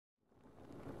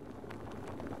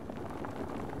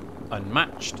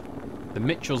Unmatched, the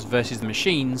Mitchells versus the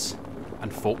Machines,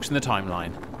 and Forks in the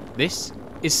Timeline. This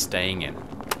is Staying In.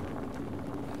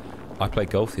 I played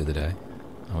golf the other day.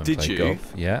 I went Did and played you?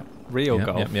 golf. Yeah. Real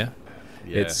golf? Yeah.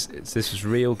 This was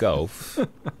real golf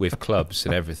with clubs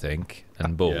and everything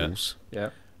and balls.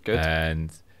 Yeah. Good.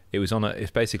 And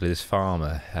it's basically this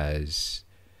farmer has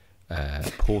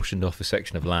portioned off a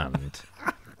section of land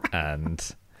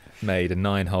and made a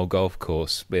 9-hole golf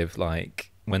course with,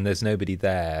 like, when there's nobody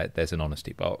there, there's an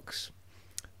honesty box.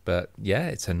 But yeah,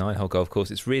 it's a 9-hole golf course.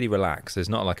 It's really relaxed. There's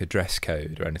not like a dress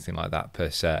code or anything like that per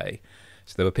se.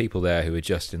 So there were people there who were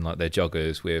just in like their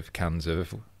joggers with cans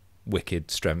of wicked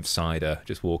strength cider,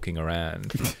 just walking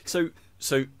around. So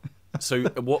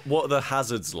what are the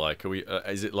hazards like? Are we?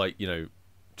 Is it like,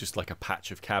 just like a patch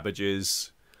of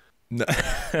cabbages? No.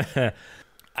 A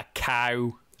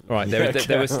cow. Right,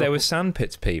 there were sand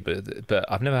pits, Pete, but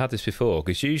I've never had this before,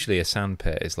 because usually a sand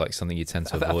pit is like something you tend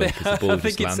to avoid because the ball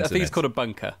just lands in it. I think it's called a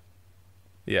bunker.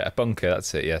 Yeah, a bunker,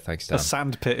 that's it. Yeah, thanks, Dan. A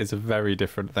sand pit is a very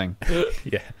different thing.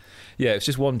 Yeah, it's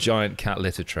just one giant cat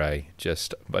litter tray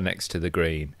just next to the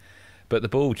green. But the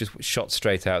ball just shot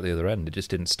straight out the other end. It just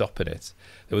didn't stop in it.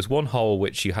 There was one hole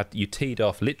which you teed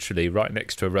off literally right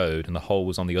next to a road, and the hole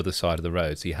was on the other side of the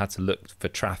road, so you had to look for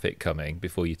traffic coming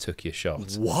before you took your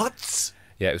shot. What?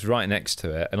 Yeah, it was right next to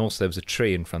it, and also there was a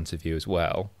tree in front of you as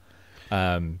well.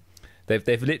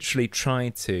 They've literally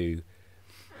tried to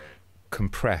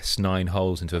compress 9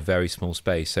 holes into a very small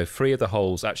space, so 3 of the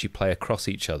holes actually play across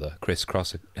each other,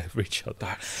 crisscross over each other.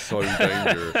 That's so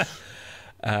dangerous.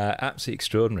 Absolutely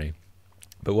extraordinary.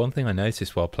 But one thing I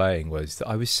noticed while playing was that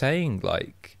I was saying,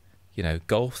 like,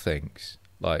 golf things,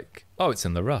 like, oh, it's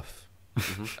in the rough.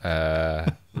 I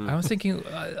was thinking,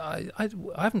 I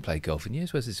haven't played golf in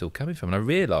years. Where's this all coming from? And I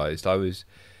realised I was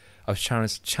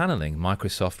channeling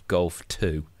Microsoft Golf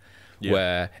 2,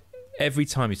 where every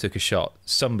time you took a shot,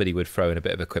 somebody would throw in a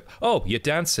bit of a quip. Oh, you're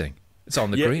dancing. It's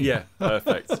on the green. Yeah,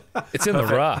 perfect. It's in the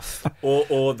rough.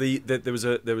 Or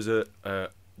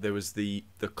there was the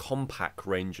compact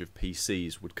range of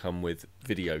PCs would come with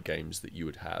video games that you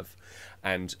would have,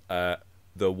 and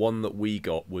the one that we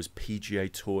got was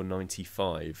PGA Tour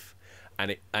 95,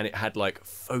 and it had like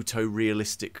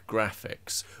photorealistic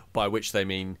graphics, by which they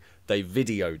mean they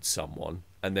videoed someone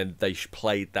and then they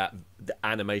played the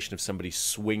animation of somebody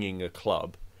swinging a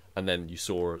club, and then you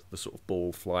saw the sort of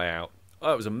ball fly out.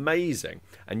 Oh, it was amazing.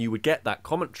 And you would get that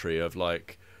commentary of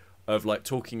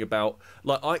talking about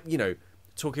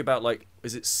talking about, like,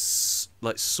 is it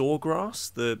like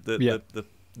sawgrass?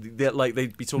 Like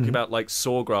they'd be talking about like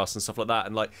sawgrass and stuff like that,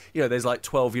 and like, there's like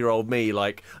 12-year-old me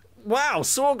like, wow,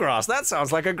 sawgrass, that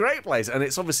sounds like a great place, and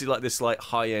it's obviously like this like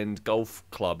high-end golf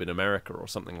club in America or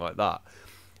something like that,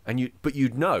 and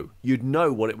you'd know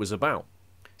what it was about.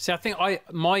 See, I think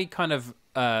my kind of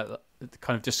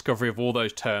discovery of all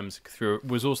those terms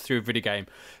was also through a video game,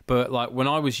 but like when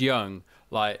I was young,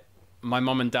 like, my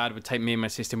mum and dad would take me and my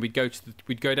sister, and we'd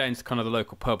go down to kind of the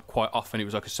local pub quite often. It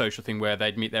was like a social thing where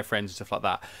they'd meet their friends and stuff like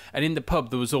that. And in the pub,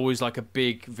 there was always like a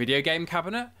big video game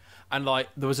cabinet. And like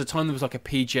there was a time there was like a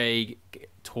PGA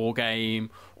Tour game,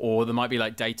 or there might be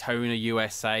like Daytona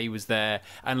USA was there.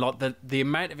 And like the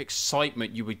amount of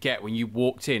excitement you would get when you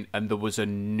walked in and there was a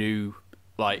new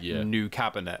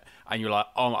cabinet, and you're like,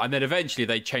 oh, and then eventually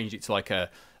they changed it to like a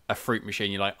fruit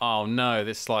machine. You're like,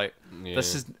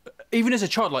 this is, even as a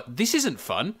child, like, this isn't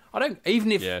fun.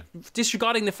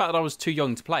 Disregarding the fact that I was too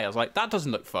young to play, I was like, that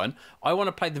doesn't look fun. I want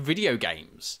to play the video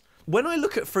games. When I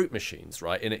look at fruit machines,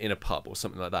 right, in a pub or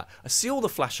something like that, I see all the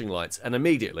flashing lights, and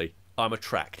immediately I'm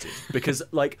attracted because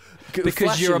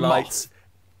you're a moth.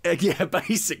 Yeah,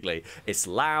 basically, it's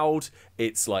loud.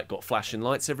 It's like got flashing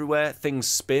lights everywhere. Things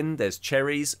spin. There's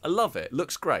cherries. I love it.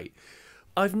 Looks great.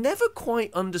 I've never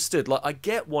quite understood. Like, I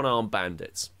get one-armed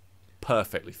bandits.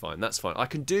 Perfectly fine. That's fine. I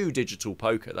can do digital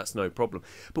poker. That's no problem.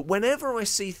 But whenever I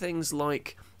see things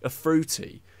like a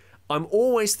fruity, I'm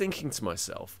always thinking to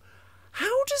myself,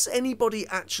 how does anybody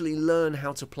actually learn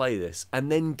how to play this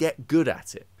and then get good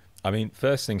at it? I mean,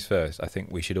 first things first, I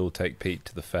think we should all take Pete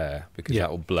to the fair, because that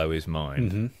will blow his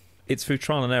mind. Mm-hmm. It's through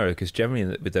trial and error, because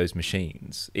generally with those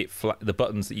machines, the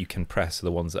buttons that you can press are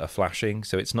the ones that are flashing.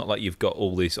 So it's not like you've got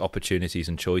all these opportunities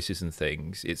and choices and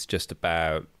things. It's just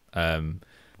about the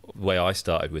way I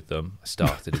started with them. I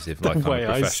started as if like I'm a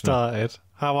professional. I started,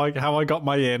 how I got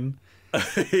my in.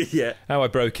 Yeah. How I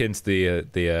broke into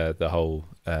the whole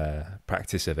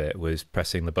practice of it was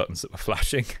pressing the buttons that were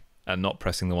flashing and not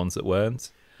pressing the ones that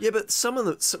weren't. Yeah, but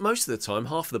most of the time,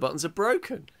 half of the buttons are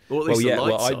broken. Or at least the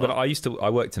lights are.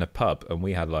 I worked in a pub, and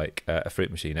we had like a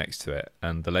fruit machine next to it,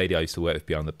 and the lady I used to work with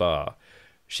behind the bar,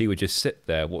 she would just sit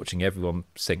there watching everyone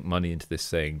sink money into this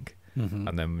thing,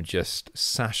 and then just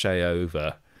sashay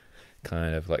over,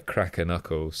 kind of like crack her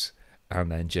knuckles,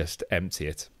 and then just empty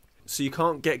it. So you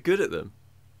can't get good at them.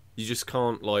 You just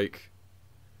can't like.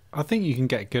 I think you can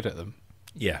get good at them,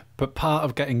 Yeah. but part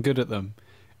of getting good at them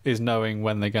is knowing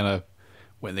when they're gonna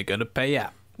pay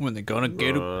out, when they're gonna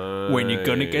get, when you're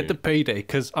gonna get the payday.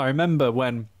 Because I remember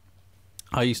when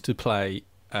I used to play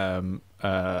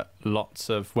lots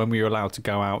of when we were allowed to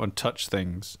go out and touch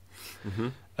things.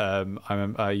 I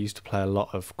remember I used to play a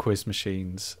lot of quiz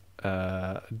machines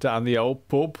down the old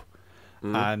pub,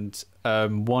 and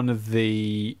one of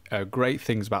the great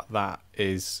things about that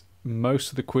is most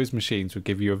of the quiz machines would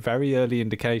give you a very early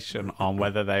indication on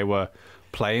whether they were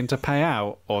playing to pay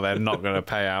out or they're not going to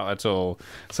pay out at all.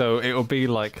 So it would be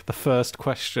like the first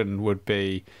question would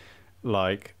be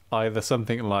like either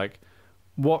something like,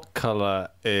 what colour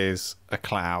is a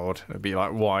cloud? It'd be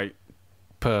like white,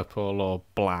 purple, or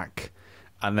black,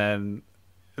 and then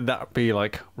that'd be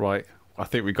like, right, I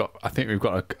think we've got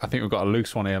a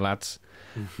loose one here, lads.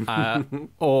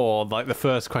 Or like the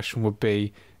first question would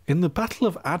be, in the Battle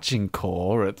of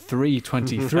Agincourt at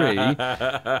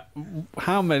 3:23,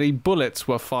 how many bullets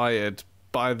were fired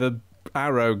by the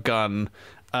arrow gun?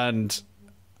 And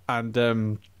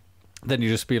then you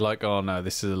just be like, oh no,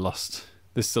 this is a lost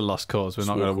cause. We're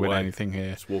not going to win anything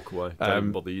here. Just walk away.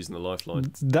 Don't bother using the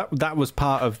lifeline. That was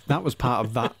part of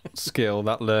that skill.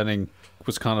 That learning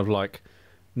was kind of like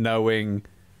knowing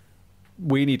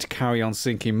we need to carry on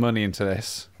sinking money into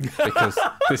this because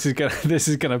this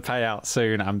is gonna pay out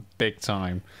soon and big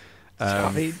time.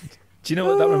 I mean, do you know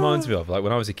what that reminds me of? Like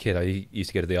when I was a kid, I used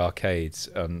to go to the arcades,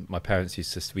 and my parents we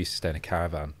used to stay in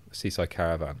a seaside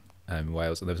caravan in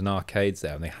Wales, and there was an arcades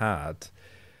there, and they had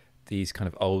these kind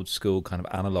of old school kind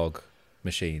of analog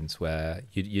machines where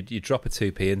you'd drop a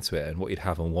 2p into it, and what you'd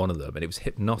have on one of them, and it was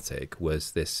hypnotic,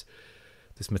 was this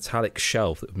metallic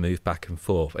shelf that moved back and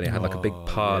forth, and it had like a big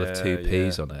pile of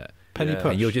 2p's on it. Penny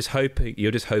push. And you're just hoping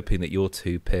that your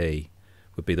 2p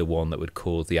would be the one that would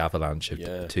cause the avalanche of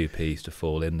 2p's to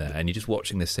fall in there, and you're just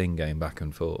watching this thing going back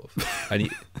and forth,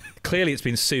 and clearly it's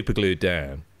been super glued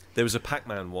down. There was a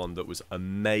Pac-Man one that was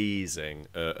amazing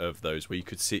of those where you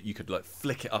could like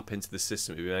flick it up into the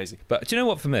system. It would be amazing. But do you know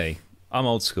what? For me, I'm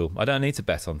old school. I don't need to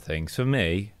bet on things. For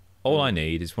me, all I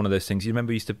need is one of those things. You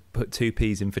remember you used to put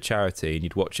 2p's in for charity, and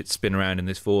you'd watch it spin around in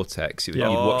this vortex. You'd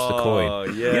watch the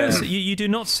coin. Yeah. You do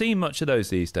not see much of those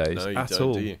these days at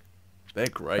all. Do you? They're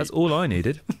great. That's all I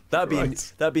needed.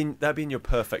 That'd be in your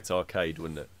perfect arcade,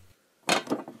 wouldn't it?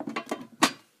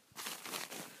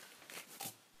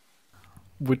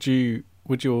 Would you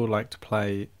all like to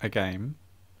play a game?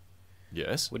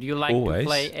 Yes. Would you like Always. to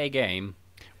play a game?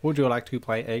 Would you like to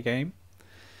play a game?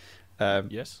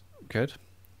 Yes. Good.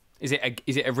 Is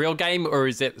it a real game, or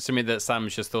is it something that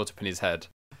Sam's just thought up in his head?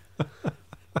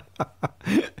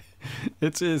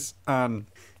 It is.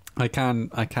 I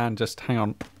can just hang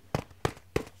on.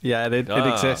 Yeah, it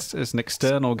exists. It's an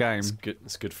external game.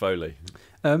 It's good Foley.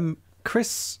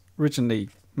 Chris originally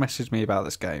messaged me about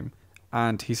this game,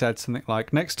 and he said something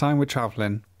like, "Next time we're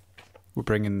traveling, we're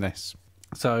bringing this."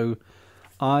 So,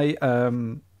 I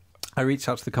reached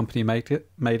out to the company who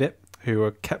made it, who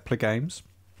are Kepler Games,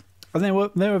 and they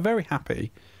were very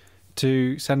happy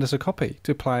to send us a copy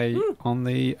to play on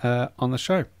the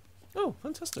show. Oh,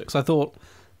 fantastic! So I thought,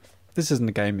 this isn't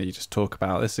a game that you just talk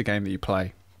about. This is a game that you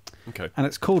play. Okay. And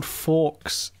it's called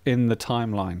Forks in the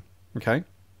Timeline. Okay.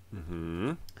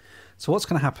 Mm-hmm. So what's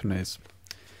going to happen is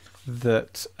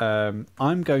that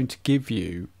I'm going to give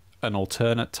you an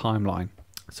alternate timeline.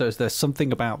 So there's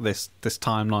something about this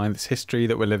timeline, this history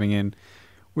that we're living in,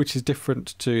 which is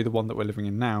different to the one that we're living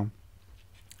in now.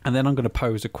 And then I'm going to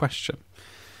pose a question.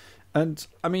 And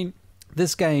I mean,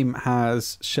 this game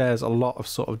shares a lot of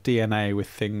sort of DNA with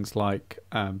things like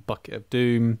Bucket of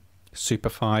Doom, Super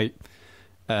Fight,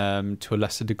 to a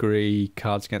lesser degree,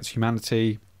 Cards Against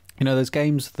Humanity. You know, there's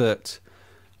games that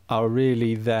are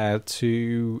really there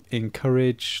to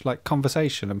encourage like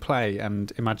conversation and play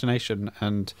and imagination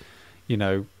and, you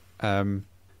know,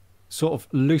 sort of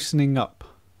loosening up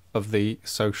of the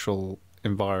social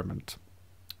environment,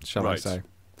 shall I say.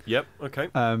 Yep, okay.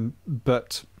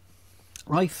 But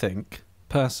I think,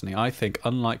 personally,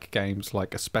 unlike games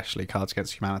like especially Cards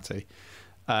Against Humanity,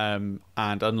 and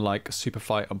unlike Super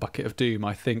Fight and Bucket of Doom,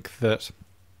 I think that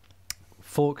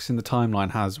Forks in the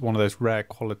Timeline has one of those rare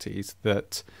qualities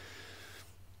that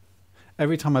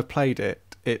every time I've played it,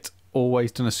 it's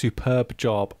always done a superb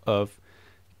job of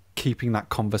keeping that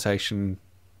conversation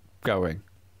going.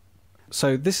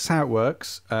 So this is how it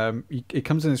works. It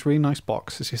comes in this really nice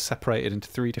box. This is separated into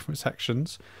 3 different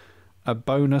sections: a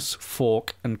bonus,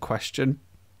 fork, and question.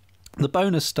 The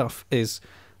bonus stuff is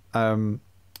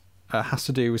has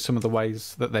to do with some of the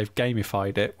ways that they've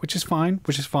gamified it, which is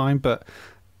fine. But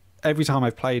every time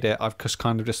I've played it, I've just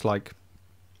kind of just like,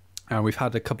 we've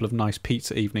had a couple of nice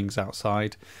pizza evenings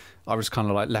outside. I was kind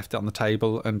of like left it on the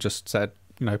table and just said,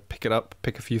 pick it up,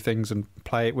 pick a few things and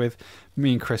play it with.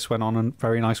 Me and Chris went on a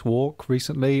very nice walk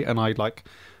recently, and I like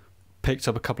picked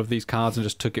up a couple of these cards and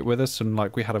just took it with us, and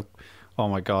like we had oh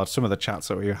my god, some of the chats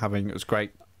that we were having, it was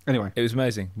great. Anyway, it was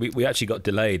amazing. We actually got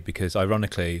delayed because,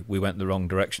 ironically, we went the wrong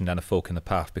direction down a fork in the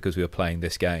path because we were playing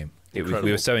this game. We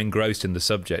were so engrossed in the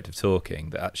subject of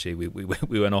talking that actually we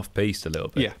went off piste a little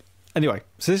bit. Yeah. Anyway,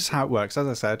 so this is how it works. As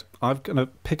I said, I'm going to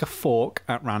pick a fork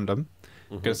at random.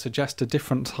 I'm going to suggest a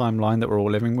different timeline that we're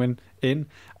all living in,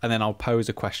 and then I'll pose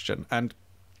a question. And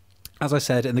as I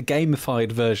said, in the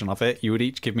gamified version of it, you would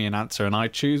each give me an answer, and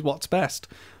I'd choose what's best.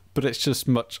 But it's just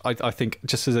I think,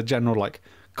 just as a general like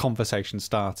conversation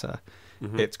starter,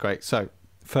 it's great. So,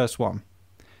 first one.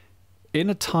 In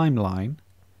a timeline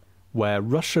where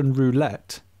Russian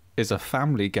roulette is a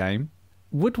family game,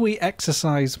 would we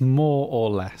exercise more or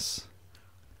less?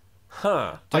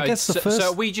 Huh. I guess the first...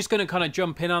 So are we just going to kind of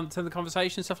jump in onto the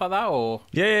conversation and stuff like that, or?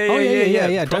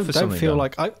 Yeah. Don't feel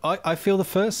like... I feel the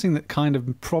first thing that kind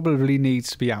of probably needs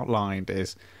to be outlined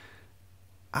is,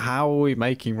 how are we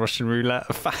making Russian roulette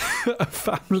a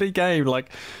family game? Like,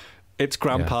 it's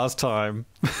grandpa's time.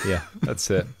 Yeah,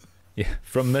 that's it. Yeah,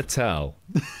 from Mattel.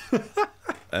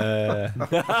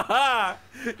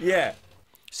 Yeah.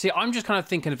 See, I'm just kind of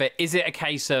thinking of it. Is it a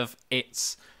case of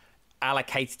it's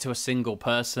allocated to a single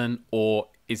person, or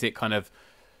is it kind of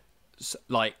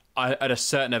like at a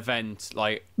certain event,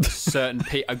 like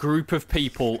a group of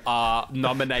people are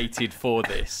nominated for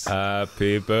this?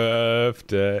 Happy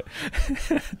birthday.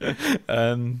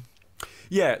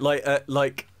 Yeah,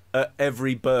 like at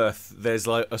every birth, there's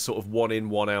like a sort of 1 in,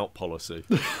 1 out policy.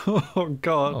 Oh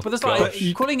God! But there's like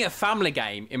calling it a family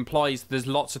game implies there's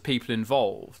lots of people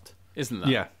involved, isn't there?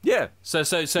 Yeah. Yeah. So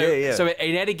at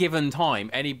any given time,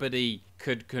 anybody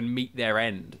could meet their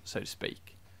end, so to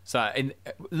speak. So in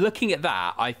looking at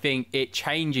that, I think it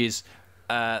changes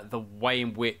the way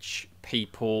in which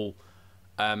people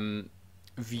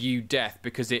view death,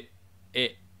 because it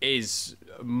is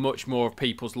much more of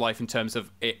people's life in terms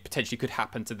of it potentially could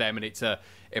happen to them, and it's a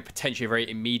potentially a very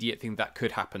immediate thing that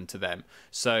could happen to them.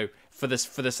 So for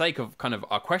the sake of kind of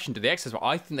our question to the exercise,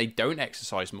 I think they don't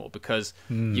exercise more, because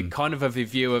you kind of have the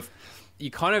view of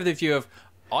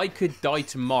I could die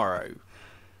tomorrow,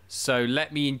 so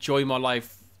let me enjoy my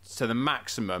life to the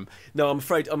maximum. No, I'm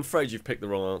afraid you've picked the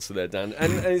wrong answer there, Dan.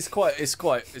 And it's fair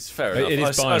enough. It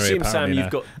is binary, I assume, Sam, now.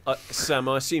 you've got Sam.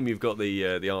 I assume you've got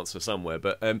the answer somewhere.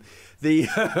 But I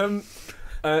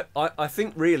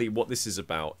think really what this is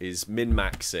about is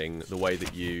min-maxing the way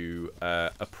that you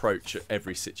approach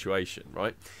every situation,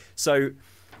 right? So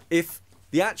if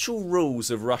the actual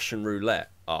rules of Russian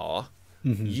roulette are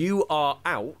you are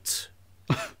out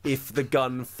if the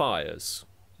gun fires.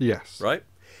 Yes. Right?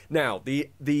 Now, the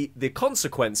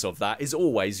consequence of that is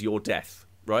always your death,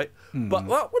 right? But,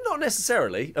 well, not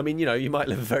necessarily. I mean, you might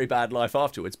live a very bad life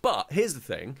afterwards. But here's the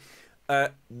thing.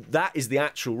 That is the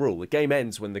actual rule. The game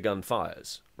ends when the gun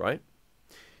fires, right?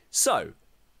 So,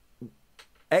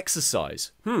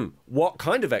 exercise. What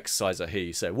kind of exercise, I hear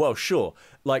you say? Well, sure.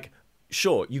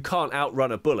 Sure, you can't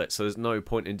outrun a bullet, so there's no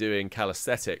point in doing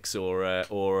calisthenics or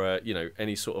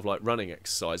any sort of like running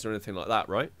exercise or anything like that,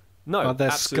 right? No, are there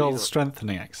absolutely skull not.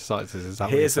 strengthening exercises? Is that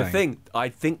Here's what the you're saying? thing. I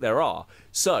think there are.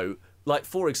 So, like,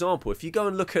 for example, if you go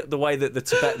and look at the way that the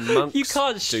Tibetan monks You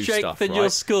can't do strengthen stuff, your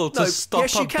right? skull to No, stop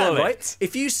yes, a you can, bullet. right?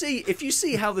 If you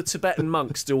see how the Tibetan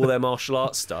monks do all their martial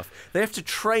arts stuff, they have to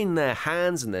train their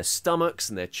hands and their stomachs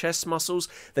and their chest muscles.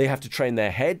 They have to train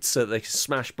their heads so that they can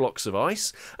smash blocks of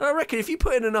ice. And I reckon if you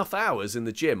put in enough hours in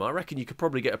the gym, I reckon you could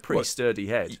probably get a pretty sturdy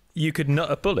head. You could nut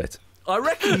a bullet. I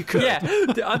reckon you could. Yeah,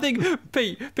 I think,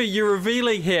 Pete, you're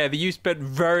revealing here that you spent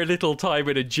very little time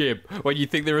in a gym when you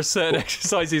think there are certain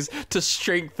exercises to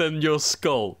strengthen your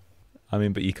skull. I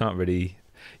mean, but you can't really...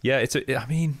 Yeah,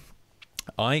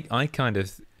 I kind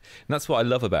of... And that's what I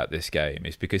love about this game,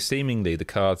 is because seemingly the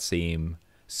cards seem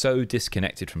so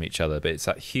disconnected from each other, but it's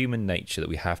that human nature that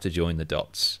we have to join the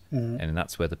dots. And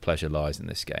that's where the pleasure lies in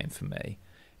this game for me,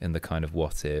 in the kind of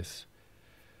what if...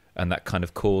 And that kind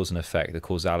of cause and effect, the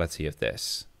causality of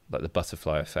this, like the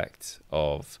butterfly effect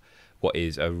of what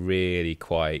is a really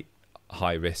quite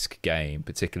high-risk game,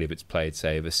 particularly if it's played,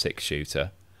 say, of a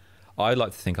 6-shooter. I'd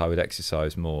like to think I would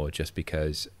exercise more just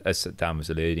because, as Dan was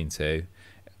alluding to,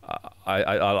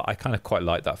 I kind of quite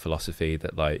like that philosophy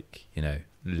that, like,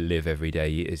 live every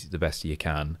day as the best you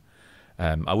can.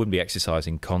 I wouldn't be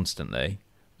exercising constantly,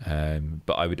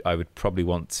 but I would probably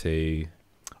want to...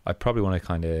 I probably want to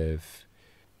kind of,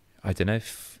 I don't know,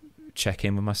 check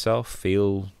in with myself,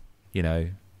 feel, you know,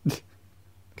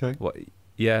 Okay. what,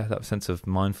 yeah, that sense of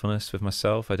mindfulness with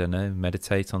myself. I don't know,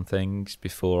 meditate on things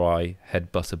before I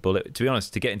headbutt a bullet. To be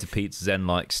honest, to get into Pete's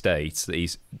Zen-like state that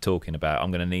he's talking about, I'm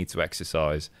going to need to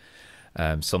exercise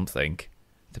something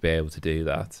to be able to do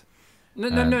that. No.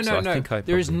 There is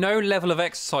probably- no level of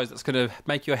exercise that's going to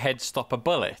make your head stop a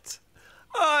bullet.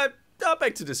 I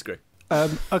beg to disagree.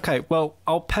 Okay, well,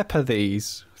 I'll pepper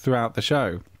these throughout the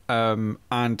show.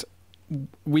 And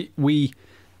we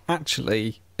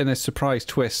actually, in a surprise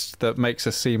twist that makes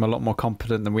us seem a lot more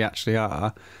competent than we actually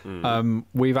are,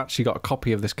 we've actually got a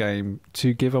copy of this game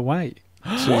to give away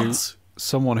to What?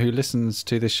 someone who listens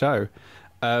to this show.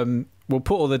 We'll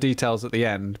put all the details at the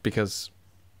end because,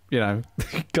 you know,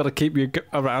 got to keep you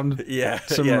around. Yeah,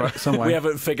 some way. We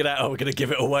haven't figured out how we're going to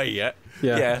give it away yet.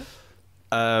 Yeah.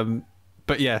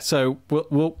 But yeah, so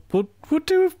we'll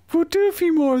do a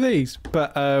few more of these.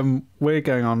 But we're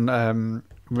going on.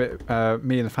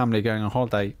 Me and the family are going on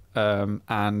holiday,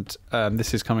 and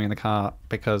this is coming in the car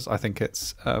because I think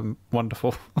it's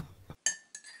wonderful.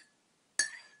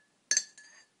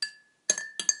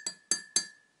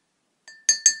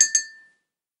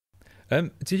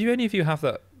 Did you any of you have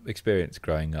that experience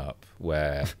growing up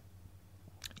where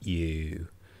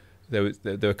there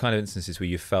were kind of instances where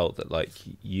you felt that like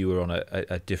you were on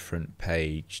a different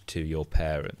page to your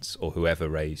parents or whoever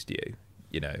raised you,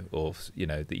 you know, or you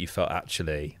know that you felt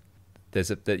actually there's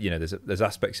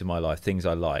aspects of my life, things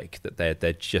I like that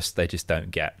they just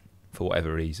don't get for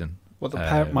whatever reason. What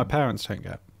my parents don't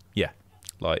get. Yeah,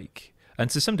 like, and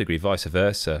to some degree vice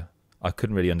versa. I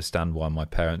couldn't really understand why my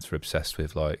parents were obsessed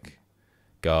with like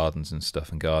gardens and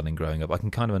stuff and gardening growing up. I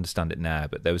can kind of understand it now,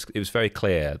 but it was very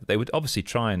clear they would obviously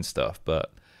try and stuff,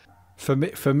 but For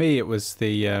me, it was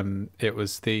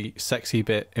the sexy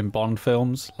bit in Bond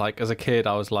films. Like as a kid,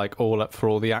 I was like all up for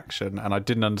all the action, and I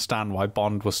didn't understand why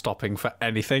Bond was stopping for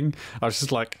anything. I was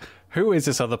just like, who is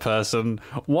this other person?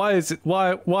 Why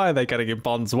are they getting in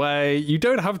Bond's way? You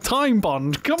don't have time,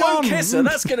 Bond. Come on, Don't kiss her.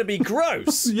 That's going to be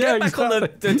gross. Yeah, Get back on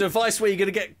exactly. the device where you're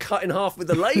going to get cut in half with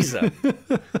a laser.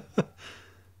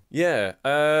 Yeah,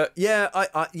 I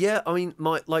mean,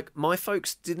 my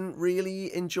folks didn't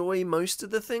really enjoy most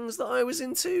of the things that I was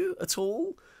into at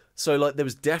all. So like, there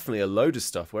was definitely a load of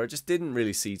stuff where I just didn't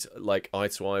really see like eye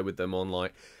to eye with them on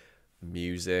like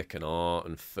music and art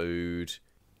and food,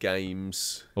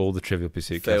 games, all the Trivial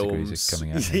Pursuit films. categories are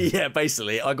coming out. Here. Yeah,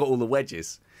 basically, I got all the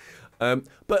wedges. But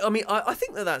I mean, I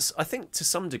think I think to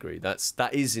some degree that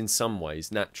is in some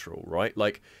ways natural, right?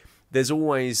 Like, there's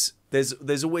always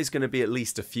going to be at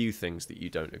least a few things that you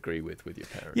don't agree with your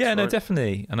parents. Yeah, no, right?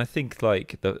 definitely. And I think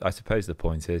like I suppose the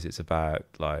point is it's about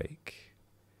like,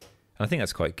 and I think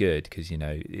that's quite good because you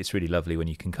know it's really lovely when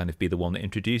you can kind of be the one that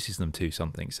introduces them to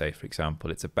something. Say, for example,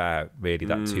 it's about really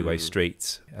that two-way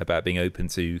street, about being open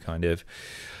to kind of,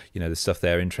 you know, the stuff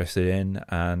they're interested in,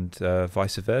 and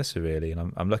vice versa, really.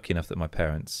 And I'm lucky enough that my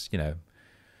parents, you know,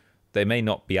 they may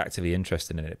not be actively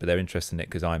interested in it, but they're interested in it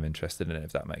because I'm interested in it,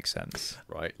 if that makes sense.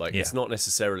 Right. Like, Yeah. it's not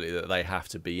necessarily that they have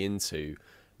to be into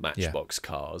Matchbox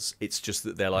cars. It's just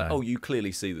that they're like, oh, you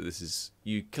clearly see that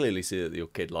your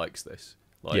kid likes this.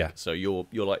 Like, Yeah. So you're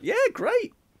like, yeah,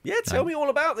 great. Yeah, tell me all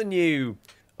about the new,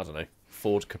 I don't know,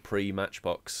 Ford Capri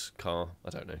Matchbox car. I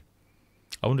don't know.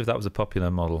 I wonder if that was a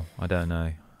popular model. I don't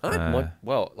know.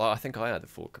 I think I had the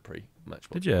Ford Capri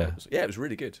Matchbox. Did you? Yeah, it was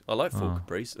really good. I like Ford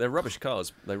Capris. They're rubbish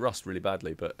cars. They rust really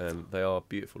badly, but they are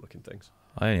beautiful looking things.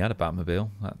 I only had a Batmobile.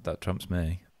 That trumps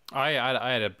me. I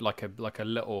had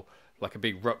a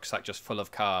big rucksack just full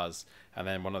of cars, and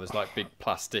then one of those like big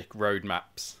plastic road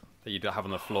maps that you'd have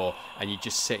on the floor, and you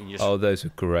just sit and you just. Oh, those are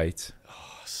great.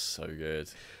 Oh, so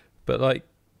good. But like,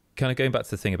 kind of going back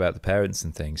to the thing about the parents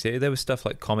and things, there was stuff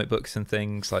like comic books and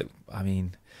things. Like, I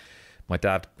mean, my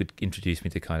dad would introduce me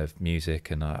to kind of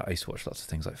music, and I used to watch lots of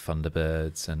things like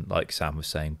Thunderbirds and, like Sam was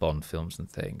saying, Bond films and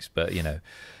things. But you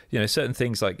know, certain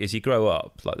things, like as you grow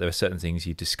up, like there are certain things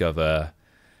you discover,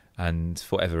 and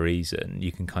for whatever reason,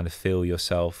 you can kind of feel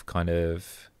yourself kind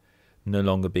of no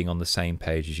longer being on the same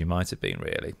page as you might have been,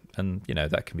 really. And you know,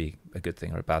 that can be a good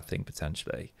thing or a bad thing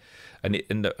potentially. And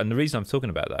the reason I'm talking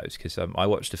about that is because I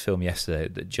watched a film yesterday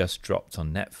that just dropped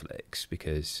on Netflix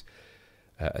because.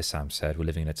 As Sam said, we're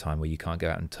living in a time where you can't go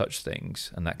out and touch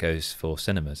things, and that goes for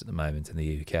cinemas at the moment in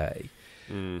the UK.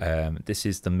 This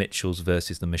is The Mitchells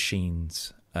versus the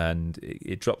Machines, and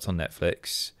it dropped on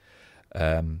Netflix.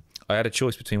 I had a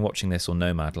choice between watching this or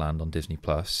Nomadland on Disney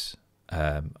Plus.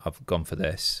 I've gone for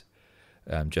this,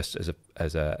 just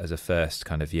as a first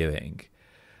kind of viewing.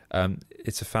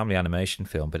 It's a family animation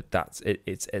film, but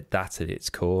it's at its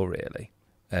core, really.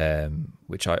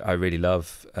 which I really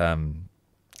love.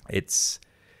 It's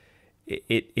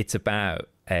about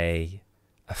a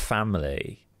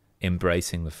family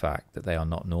embracing the fact that they are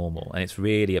not normal, and it's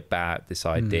really about this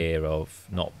idea of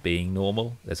not being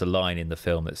normal. There's a line in the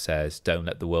film that says, "Don't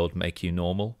let the world make you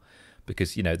normal,"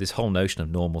 because this whole notion of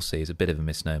normalcy is a bit of a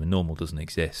misnomer. Normal doesn't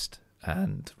exist,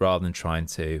 and rather than trying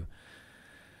to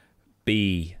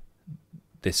be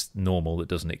this normal that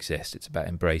doesn't exist, it's about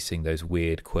embracing those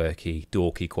weird, quirky,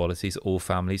 dorky qualities that all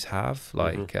families have.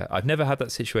 Like I've never had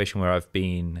that situation where I've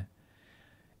been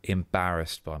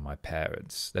embarrassed by my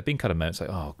parents. There've been kind of moments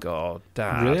like, oh God,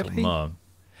 Dad, really? or Mum.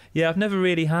 Yeah, I've never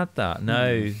really had that.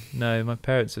 No, my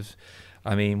parents have.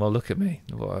 I mean, well, look at me.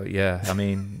 Well, yeah, I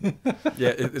mean,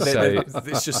 yeah. So-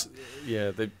 It's just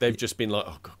they've just been like,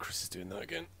 oh God, Chris is doing that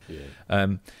again.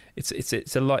 Yeah. It's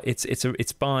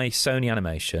by Sony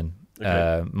Animation.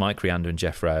 Okay. Mike Rianda and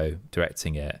Jeff Rowe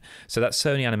directing it. So that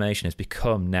Sony Animation has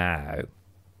become now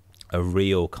a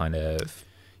real kind of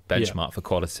benchmark for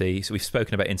quality. So we've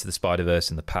spoken about Into the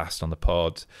Spider-Verse in the past on the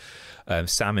pod.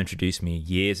 Sam introduced me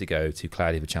years ago to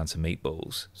Cloudy with a Chance of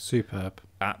Meatballs. Superb.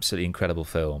 Absolutely incredible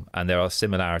film. And there are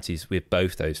similarities with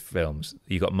both those films.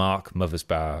 You've got Mark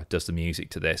Mothersbaugh does the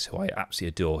music to this, who I absolutely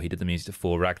adore. He did the music to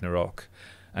Thor Ragnarok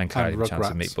and Cloudy with a Chance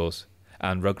of Meatballs.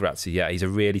 And Rugrats, yeah, he's a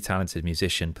really talented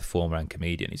musician, performer and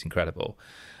comedian. He's incredible.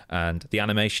 And the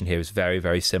animation here is very,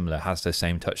 very similar, has those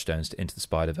same touchstones to Into the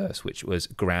Spider-Verse, which was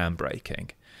groundbreaking.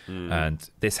 And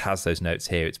this has those notes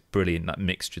here. It's brilliant, that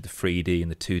mixture of the 3D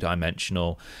and the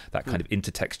two-dimensional, that kind of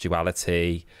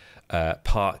intertextuality,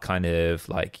 part kind of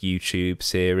like YouTube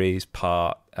series,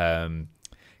 part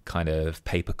kind of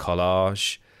paper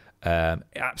collage.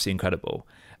 Absolutely incredible.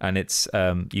 And it's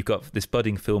you've got this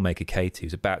budding filmmaker, Katie,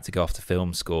 who's about to go off to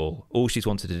film school. All she's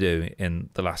wanted to do in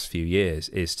the last few years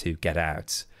is to get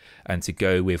out and to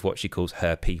go with what she calls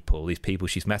her people, these people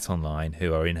she's met online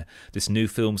who are in this new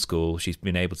film school she's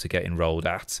been able to get enrolled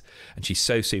at. And she's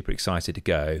so super excited to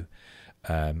go.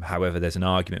 However, there's an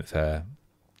argument with her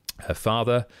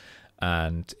father.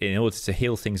 And in order to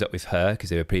heal things up with her, because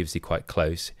they were previously quite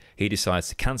close, he decides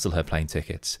to cancel her plane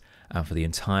tickets and for the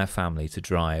entire family to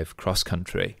drive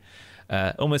cross-country.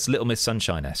 Almost Little Miss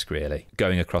Sunshine-esque, really,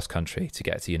 going across country to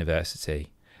get to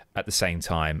university at the same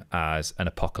time as an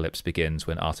apocalypse begins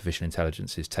when artificial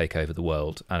intelligences take over the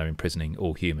world and are imprisoning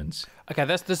all humans. Okay,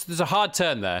 there's a hard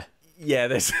turn there. Yeah,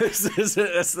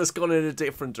 that's gone in a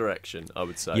different direction, I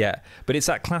would say. Yeah, but it's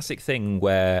that classic thing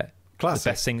where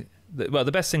Classic.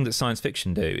 the best thing that science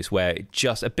fiction do is where it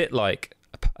just, a bit like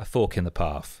a fork in the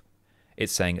path,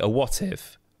 it's saying a what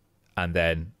if, and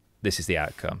then this is the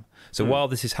outcome. So while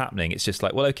this is happening, it's just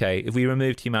like, well, okay, if we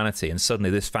removed humanity and suddenly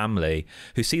this family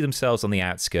who see themselves on the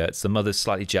outskirts, the mother's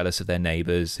slightly jealous of their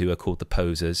neighbours who are called the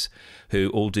posers, who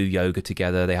all do yoga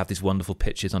together. They have these wonderful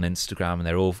pictures on Instagram and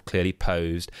they're all clearly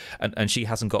posed. And she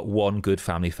hasn't got one good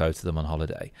family photo of them on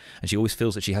holiday. And she always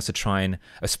feels that she has to try and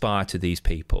aspire to these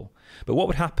people. But what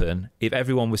would happen if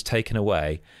everyone was taken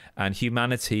away and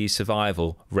humanity's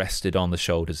survival rested on the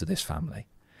shoulders of this family?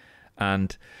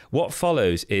 And what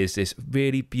follows is this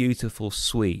really beautiful,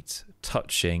 sweet,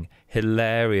 touching,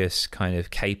 hilarious kind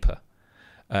of caper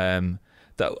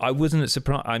that I wasn't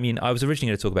surprised. I mean, I was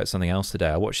originally going to talk about something else today.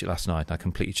 I watched it last night and I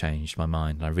completely changed my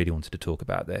mind. And I really wanted to talk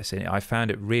about this. And I found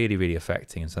it really, really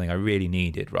affecting and something I really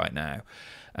needed right now.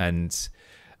 And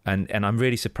I'm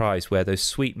really surprised where those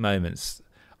sweet moments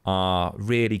are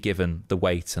really given the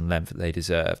weight and length that they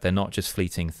deserve. They're not just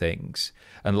fleeting things.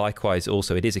 And likewise,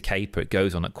 also, it is a caper. It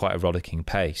goes on at quite a rollicking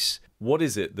pace. What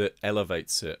is it that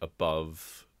elevates it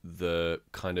above the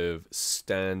kind of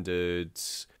standard,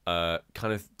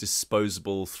 kind of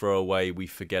disposable, throwaway, we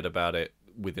forget about it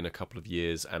within a couple of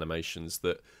years animations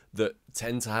that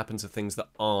tend to happen to things that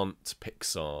aren't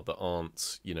Pixar, that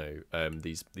aren't,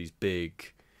 these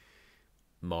big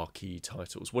marquee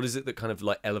titles? What is it that kind of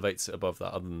like elevates it above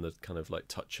that, other than the kind of like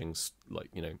touching, like,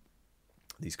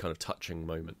 these kind of touching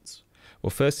moments?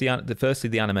 Well, firstly,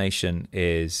 the animation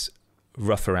is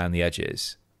rough around the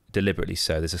edges, deliberately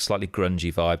so. There's a slightly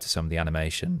grungy vibe to some of the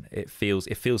animation. It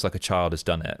feels like a child has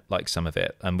done it, like some of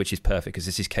it, and which is perfect because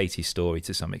this is Katie's story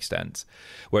to some extent.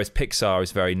 Whereas Pixar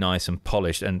is very nice and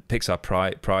polished, and Pixar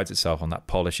prides itself on that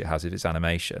polish it has of its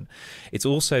animation. It's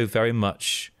also very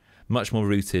much more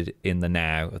rooted in the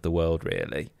now of the world,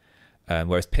 really.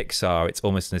 Whereas Pixar, it's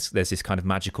almost there's this kind of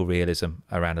magical realism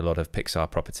around a lot of Pixar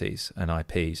properties and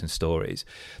IPs and stories.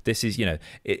 This is,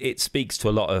 it speaks to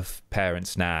a lot of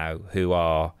parents now who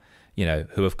are,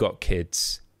 who have got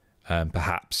kids,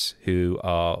 perhaps, who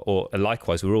are, or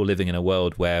likewise, we're all living in a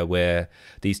world where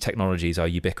these technologies are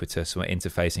ubiquitous and we're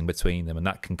interfacing between them, and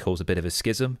that can cause a bit of a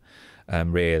schism,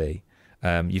 really.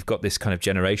 You've got this kind of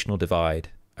generational divide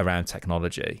around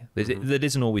technology. That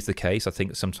isn't always the case. I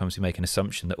think that sometimes we make an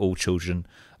assumption that all children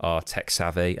are tech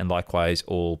savvy, and likewise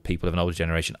all people of an older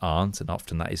generation aren't, and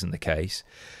often that isn't the case.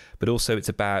 But also it's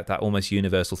about that almost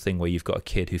universal thing where you've got a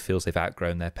kid who feels they've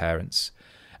outgrown their parents,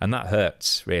 and that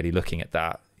hurts really, looking at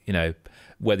that. You know,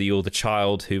 whether you're the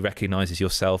child who recognises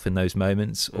yourself in those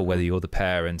moments, or whether you're the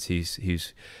parent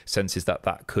who's senses that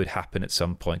that could happen at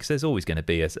some point, because there's always going to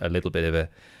be a little bit of a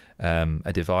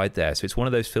divide there. So it's one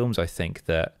of those films, I think,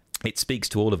 that it speaks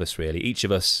to all of us really. Each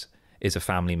of us is a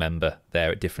family member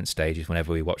there at different stages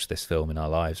whenever we watch this film in our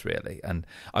lives, really. And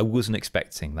I wasn't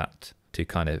expecting that to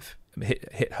kind of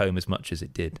hit home as much as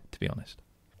it did, to be honest.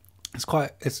 It's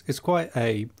quite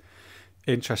a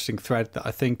interesting thread that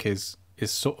I think is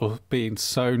sort of being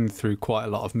sown through quite a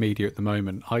lot of media at the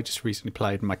moment. I just recently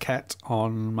played Maquette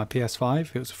on my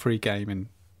PS5. It was a free game in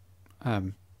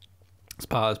as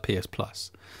part of PS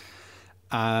Plus,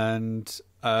 and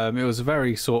it was a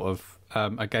very sort of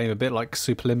a game a bit like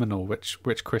Superliminal,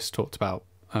 which Chris talked about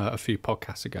a few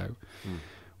podcasts ago,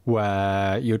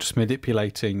 where you're just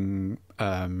manipulating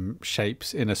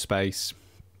shapes in a space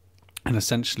and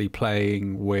essentially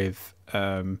playing with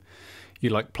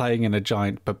you're like playing in a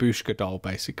giant babushka doll,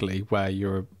 basically, where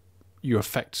you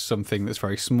affect something that's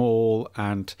very small,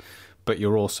 but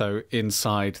you're also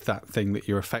inside that thing that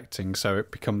you're affecting, so it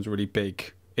becomes really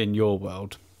big in your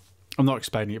world. I'm not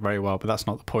explaining it very well, but that's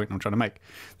not the point I'm trying to make.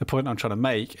 The point I'm trying to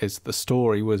make is the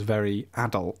story was very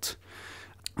adult,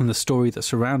 and the story that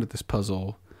surrounded this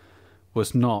puzzle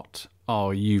was not,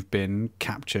 oh, you've been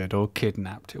captured or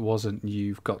kidnapped. It wasn't,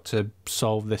 you've got to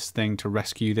solve this thing to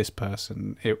rescue this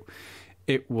person.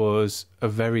 It was a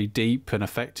very deep and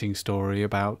affecting story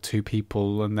about two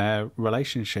people and their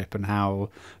relationship, and how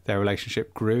their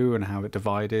relationship grew and how it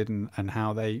divided, and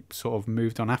how they sort of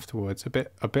moved on afterwards. A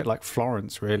bit like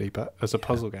Florence, really, but as a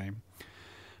puzzle game.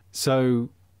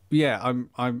 So yeah,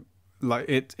 I'm like,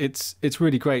 it's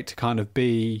really great to kind of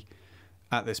be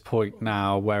at this point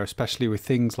now where, especially with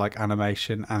things like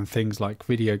animation and things like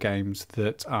video games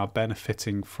that are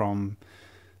benefiting from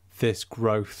this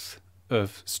growth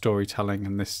of storytelling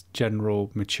and this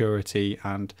general maturity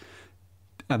and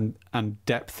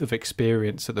depth of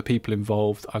experience that the people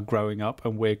involved are growing up,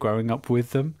 and we're growing up with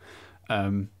them.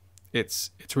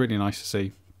 It's really nice to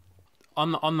see.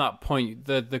 On that point,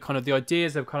 the kind of the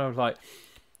ideas of kind of like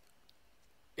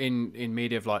in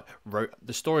media of like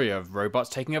the story of robots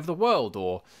taking over the world,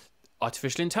 or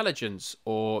artificial intelligence,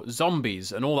 or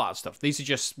zombies, and all that stuff. These are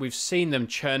just, we've seen them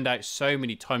churned out so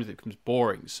many times that it becomes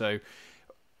boring. So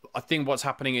I think what's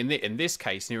happening in this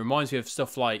case, and it reminds me of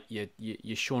stuff like your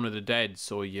Shaun of the Deads,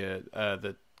 or your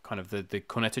the kind of the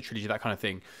Cornetto trilogy, that kind of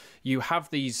thing. You have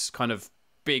these kind of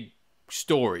big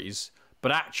stories,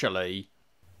 but actually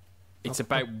it's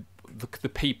about the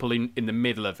people in the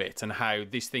middle of it, and how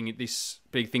this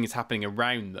big thing is happening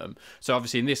around them. So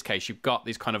obviously in this case you've got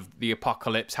this kind of the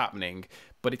apocalypse happening,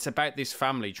 but it's about this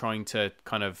family trying to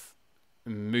kind of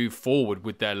move forward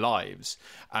with their lives,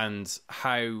 and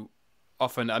how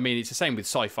often, I mean, it's the same with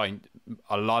sci-fi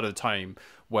a lot of the time,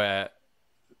 where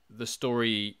the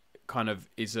story kind of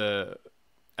is an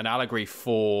allegory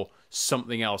for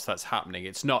something else that's happening.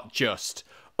 It's not just,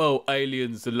 oh,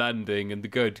 aliens are landing and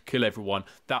they're going to kill everyone.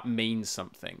 That means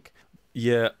something.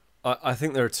 Yeah, I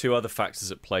think there are two other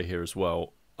factors at play here as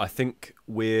well. I think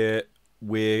we're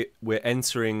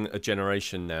entering a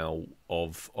generation now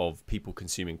of people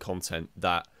consuming content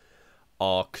that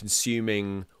are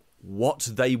consuming what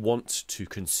they want to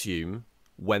consume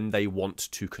when they want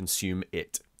to consume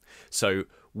it. So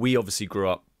we obviously grew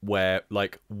up where,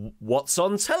 like, what's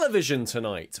on television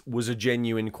tonight was a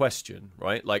genuine question,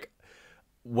 right? Like,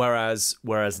 whereas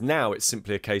now it's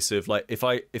simply a case of, like, if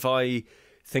I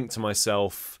think to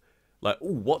myself, like,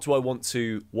 ooh, what do I want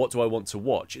to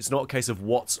watch? It's not a case of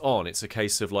what's on. It's a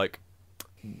case of, like,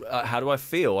 how do I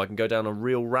feel? I can go down a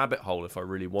real rabbit hole if I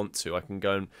really want to. I can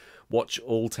go and watch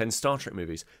all 10 Star Trek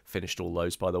movies. Finished all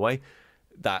those, by the way.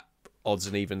 That odds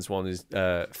and evens one is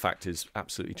fact is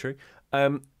absolutely true.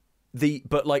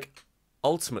 But like,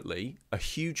 ultimately, a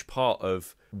huge part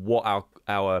of what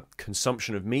our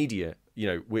consumption of media, you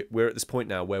know, we're at this point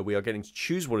now where we are getting to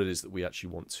choose what it is that we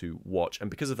actually want to watch, and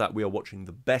because of that, we are watching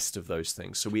the best of those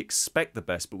things. So we expect the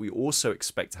best, but we also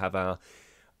expect to have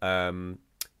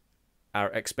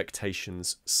our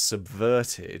expectations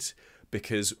subverted,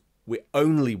 because we're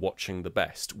only watching the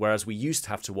best, whereas we used to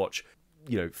have to watch,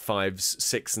 you know, 5s,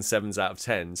 6s and 7s out of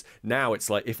 10s. Now it's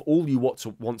like, if all you want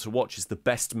to watch is the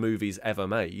best movies ever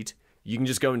made, you can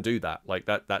just go and do that. Like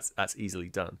that's easily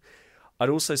done. I'd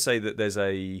also say that there's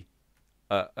an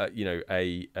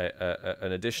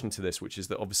addition to this, which is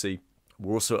that obviously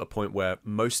we're also at a point where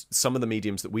some of the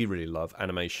mediums that we really love,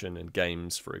 animation and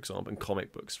games, for example, and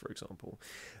comic books, for example,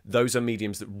 those are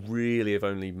mediums that really have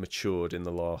only matured in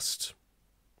the last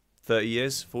 30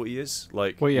 years, 40 years.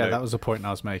 Like, well, yeah, that was the point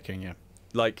I was making. Yeah,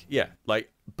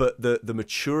 but the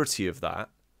maturity of that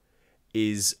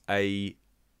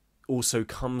also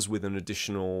comes with an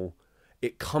additional.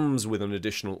 It comes with an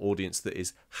additional audience that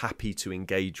is happy to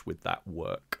engage with that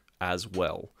work as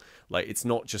well. Like, it's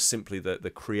not just simply that the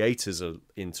creators are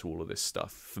into all of this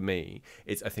stuff. For me,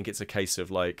 I think it's a case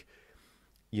of, like,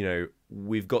 you know,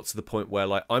 we've got to the point where,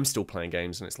 like, I'm still playing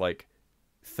games and it's like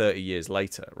 30 years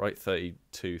later, right?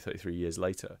 32, 33 years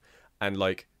later. And,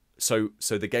 like, so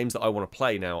the games that I want to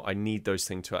play now, I need those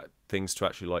things to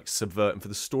actually, like, subvert and for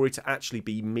the story to actually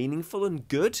be meaningful and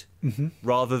good,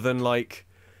 rather than, like,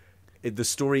 the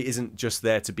story isn't just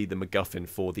there to be the MacGuffin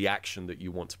for the action that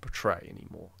you want to portray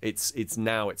anymore. It's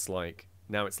like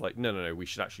no, we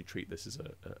should actually treat this as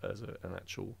an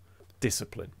actual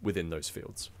discipline within those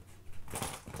fields.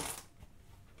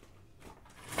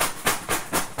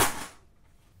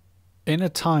 in a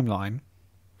timeline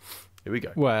Here we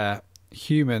go. where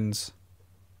humans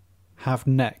have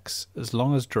necks as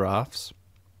long as giraffes,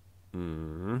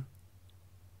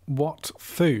 what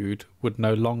food would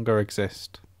no longer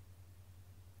exist?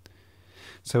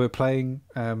 So we're playing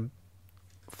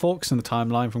Forks in the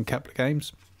Timeline from Kepler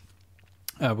Games.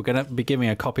 We're going to be giving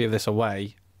a copy of this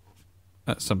away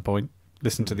at some point.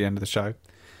 Listen to the end of the show.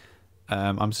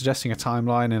 I'm suggesting a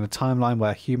timeline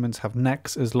where humans have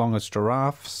necks as long as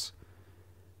giraffes.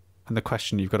 And the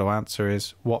question you've got to answer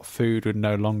is, what food would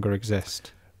no longer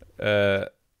exist?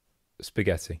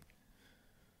 Spaghetti.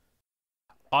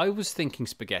 I was thinking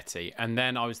spaghetti, and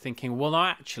then I was thinking, well,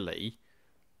 actually,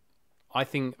 I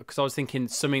think, because I was thinking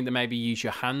something that maybe you use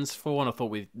your hands for, and I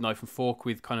thought with knife and fork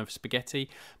with kind of spaghetti.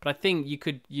 But I think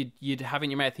you'd have it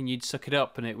in your mouth and you'd suck it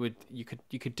up, and you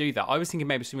could do that. I was thinking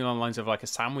maybe something along the lines of like a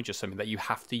sandwich or something that you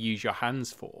have to use your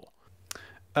hands for.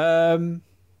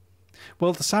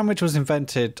 Well, the sandwich was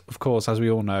invented, of course, as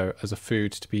we all know, as a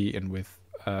food to be eaten with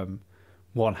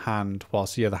one hand,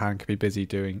 whilst the other hand could be busy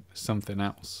doing something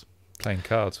else. Playing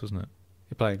cards, wasn't it?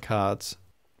 You're playing cards.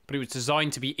 But it was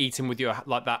designed to be eaten with your,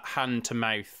 like, that hand to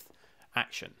mouth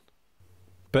action.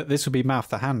 But this would be mouth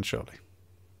to hand, surely.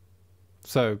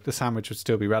 So the sandwich would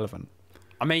still be relevant.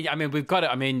 I mean, we've got it.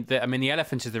 I mean, the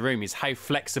elephant in the room is how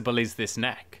flexible is this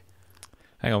neck?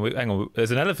 Hang on.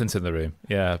 There's an elephant in the room.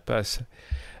 Yeah, but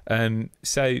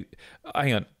so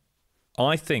hang on.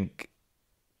 I think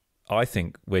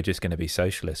we're just going to be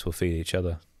socialists. We'll feed each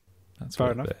other. That's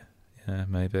fair enough. Yeah,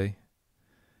 maybe.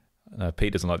 No,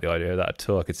 Pete doesn't like the idea of that at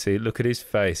all. I could see. Look at his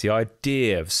face. The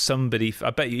idea of somebody. I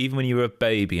bet you, even when you were a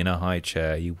baby in a high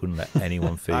chair, you wouldn't let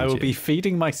anyone feed you. I will be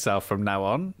feeding myself from now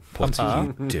on. What are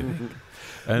you doing?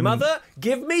 Mother,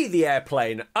 give me the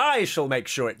airplane. I shall make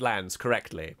sure it lands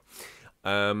correctly.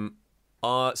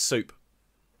 Soup.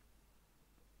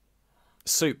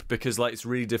 Soup, because like it's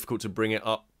really difficult to bring it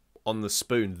up on the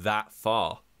spoon that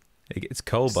far. It gets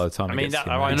cold by the time I it mean, gets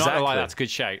I'm not gonna lie, Exactly. that's a good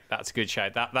shout. That's a good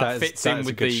shout. That fits that in is a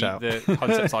with good shout. the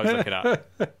concepts I was looking at.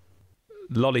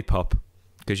 Lollipop,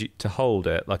 because to hold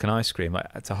it like an ice cream,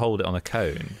 like to hold it on a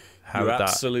cone. How You're would that?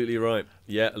 absolutely right.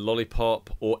 Yeah, a lollipop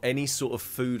or any sort of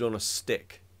food on a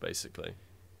stick, basically.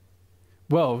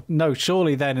 Well, no,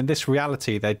 surely then in this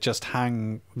reality, they'd just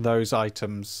hang those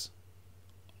items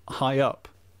high up.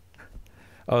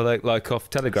 Oh, like off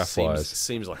telegraph wires.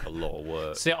 Seems like a lot of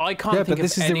work. See, I can't Yeah, think but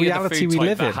this of is the any other reality food we type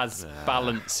live that in. has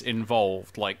balance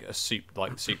involved, like soup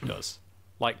does.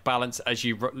 Like balance as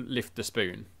you lift the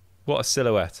spoon. What a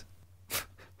silhouette!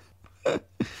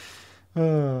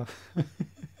 What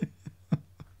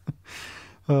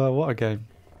a game.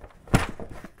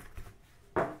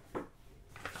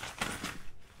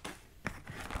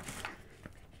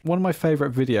 One of my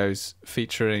favourite videos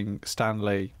featuring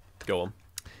Stanley Go on.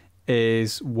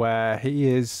 is where he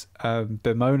is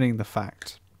bemoaning the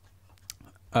fact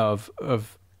of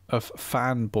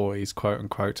fanboys, quote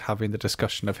unquote, having the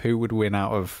discussion of who would win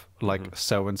out of like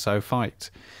so and so fight.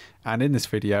 And in this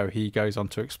video, he goes on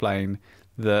to explain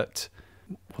that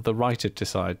the writer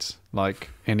decides, like,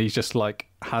 and he's just like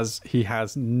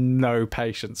has no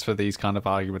patience for these kind of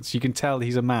arguments. You can tell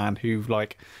he's a man who,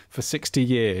 like, for 60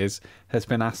 years has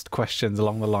been asked questions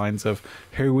along the lines of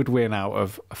who would win out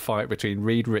of a fight between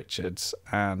Reed Richards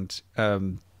and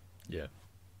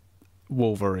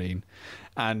Wolverine.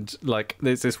 And like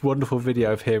there's this wonderful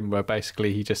video of him where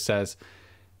basically he just says,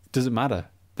 doesn't matter.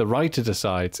 The writer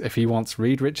decides. If he wants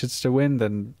Reed Richards to win,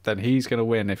 then he's going to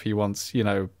win. If he wants,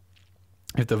 if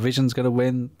the Vision's going to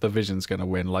win, the Vision's going to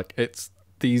win. Like,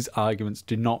 these arguments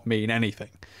do not mean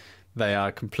anything. They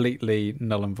are completely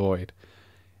null and void.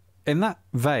 In that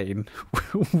vein,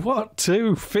 what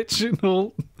two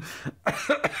fictional...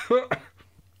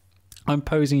 I'm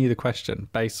posing you the question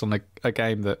based on a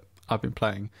game that I've been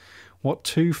playing. What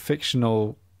two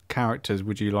fictional characters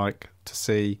would you like to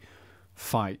see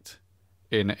fight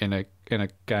in a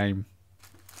game?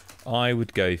 I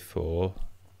would go for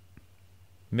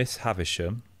Miss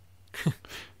Havisham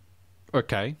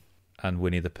Okay. and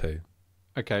Winnie-the-Pooh.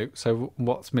 Okay, so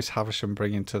what's Miss Havisham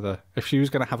bringing to the... If she was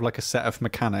going to have like a set of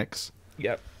mechanics...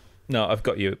 Yep. No, I've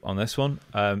got you on this one.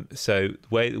 So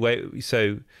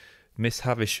Miss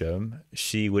Havisham,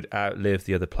 she would outlive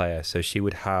the other player, so she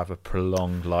would have a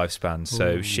prolonged lifespan.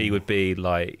 So Ooh. she would be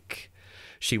like,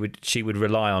 she would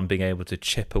rely on being able to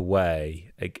chip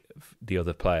away at the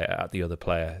other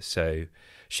player. So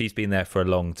she's been there for a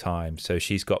long time, so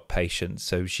she's got patience.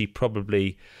 So she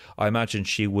probably, I imagine,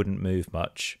 she wouldn't move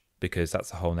much, because that's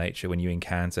the whole nature. When you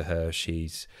encounter her,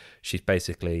 she's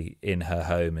basically in her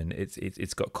home, and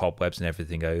it's got cobwebs and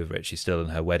everything over it. She's still in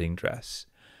her wedding dress.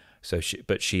 So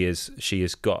she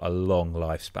has got a long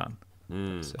lifespan.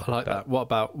 So I like that. What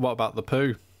about the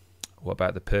Pooh? What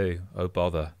about the Pooh? Oh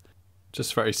bother!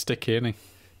 Just very sticky, isn't he?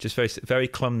 Just very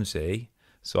clumsy.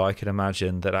 So I can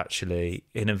imagine that actually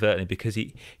inadvertently, because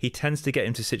he tends to get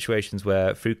into situations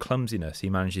where through clumsiness he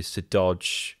manages to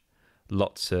dodge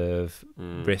lots of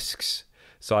risks.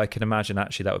 So I can imagine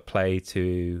actually that would play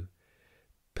to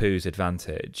Pooh's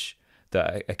advantage,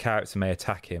 that a character may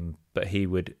attack him, but he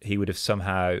would have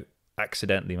somehow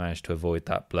accidentally managed to avoid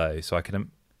that blow. So I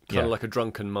can Kind of like a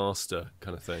drunken master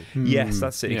kind of thing. Yes,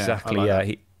 that's it, exactly. I like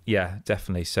that. Yeah,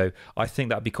 definitely. So I think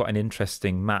that'd be quite an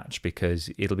interesting match, because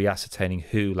it'll be ascertaining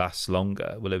who lasts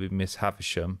longer. Will it be Miss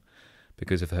Havisham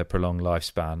because of her prolonged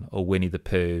lifespan, or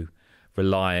Winnie-the-Pooh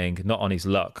relying not on his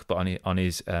luck but on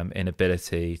his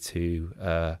inability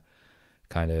to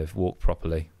kind of walk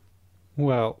properly?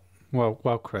 Well,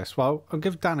 Chris. Well, I'll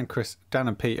give Dan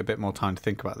and Pete a bit more time to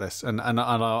think about this, and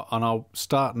I'll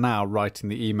start now writing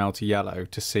the email to Yellow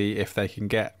to see if they can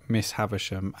get Miss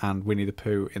Havisham and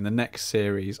Winnie-the-Pooh in the next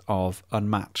series of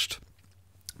Unmatched,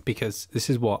 because this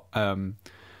is what I've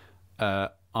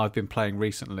been playing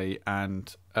recently.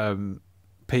 And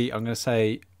Pete, I'm going to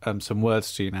say some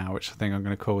words to you now, which I think I'm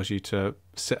going to cause you to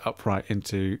sit upright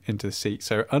into the seat.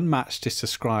 So, Unmatched is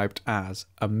described as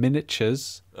a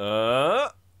miniatures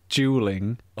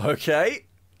dueling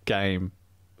game.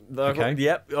 Okay.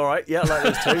 Yep. All right. Yeah, like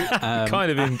those two.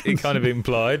 kind of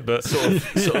implied, but sort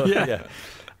of. Yeah.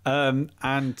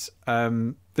 And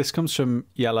this comes from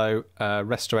Yellow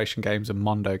Restoration Games and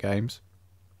Mondo Games.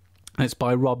 And it's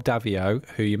by Rob Daviau,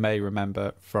 who you may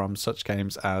remember from such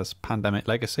games as Pandemic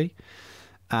Legacy,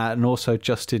 and also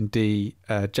Justin D.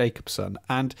 Jacobson.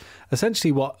 And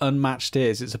essentially what Unmatched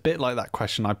is, it's a bit like that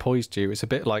question I posed to you. It's a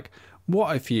bit like,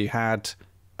 what if you had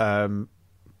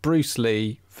Bruce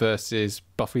Lee versus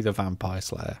Buffy the Vampire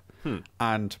Slayer?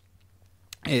 And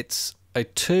it's a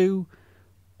 2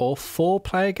 or 4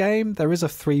 player game. There is a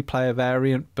 3-player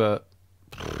variant, but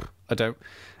I don't...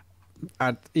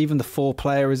 And even the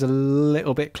 4-player is a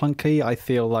little bit clunky. I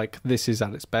feel like this is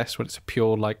at its best when it's a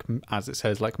pure, like, as it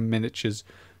says, like miniatures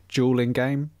dueling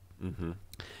game. Mm-hmm.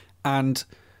 And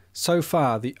so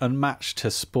far, the Unmatched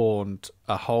has spawned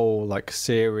a whole like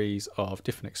series of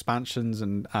different expansions,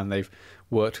 and they've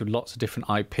worked with lots of different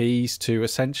IPs to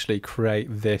essentially create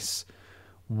this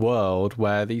world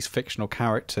where these fictional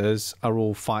characters are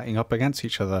all fighting up against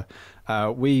each other.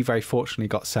 We very fortunately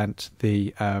got sent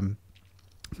the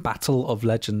Battle of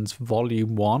Legends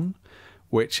Volume 1,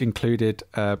 which included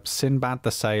Sinbad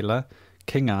the Sailor,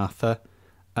 King Arthur,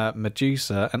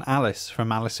 Medusa, and Alice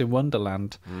from Alice in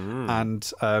Wonderland.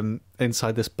 And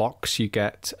inside this box you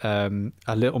get a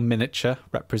little miniature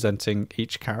representing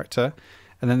each character,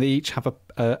 and then they each have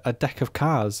a deck of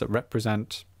cards that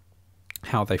represent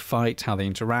how they fight, how they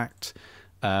interact,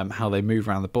 how they move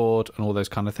around the board, and all those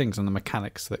kind of things, and the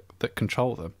mechanics that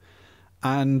control them.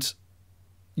 And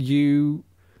you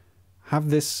have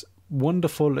this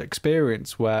wonderful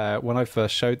experience where, when I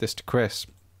first showed this to Chris,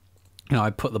 I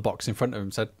put the box in front of him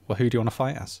and said, well, who do you want to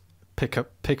fight as? Pick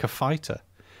a fighter.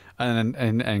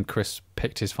 And Chris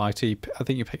picked his fighter. I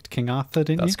think you picked King Arthur,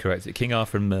 didn't you? That's correct. King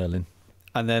Arthur and Merlin.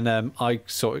 And then he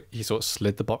sort of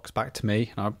slid the box back to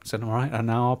me, and I said, all right, and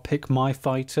now I'll pick my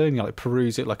fighter, and you like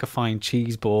peruse it like a fine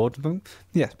cheese board.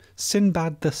 Yeah,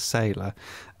 Sinbad the Sailor.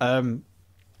 And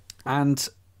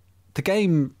the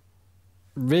game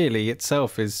really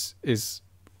itself is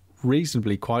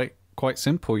reasonably quite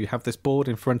simple. You have this board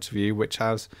in front of you which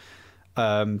has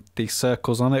these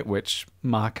circles on it which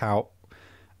mark out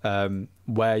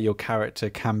where your character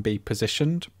can be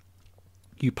positioned.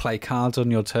 you play cards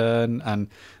on your turn, and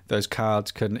those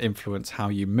cards can influence how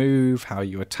you move, how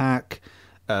you attack,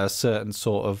 certain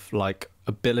sort of like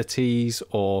abilities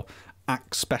or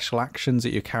special actions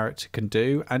that your character can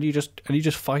do, and you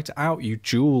just fight it out. You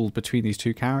duel between these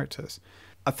two characters.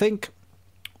 I think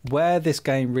where this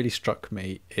game really struck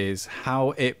me is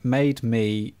how it made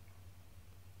me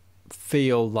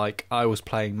feel like I was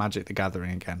playing Magic the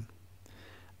Gathering again,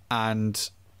 and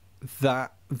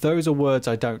that those are words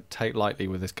I don't take lightly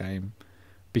with this game,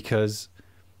 because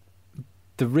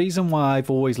the reason why I've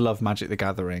always loved Magic the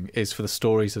Gathering is for the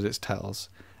stories that it tells,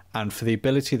 and for the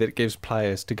ability that it gives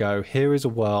players to go, here is a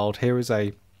world, here is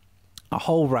a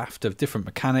whole raft of different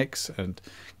mechanics and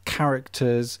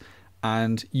characters,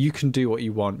 and you can do what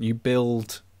you want. You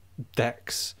build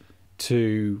decks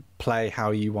to play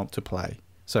how you want to play.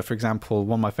 So, for example,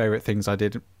 one of my favourite things I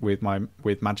did with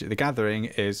Magic the Gathering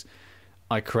is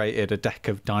I created a deck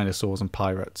of dinosaurs and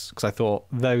pirates, because I thought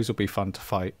those would be fun to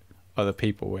fight other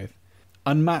people with.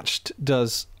 Unmatched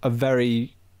does a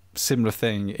very similar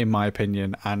thing, in my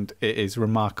opinion, and it is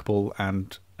remarkable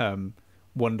and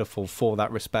wonderful for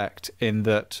that respect, in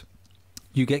that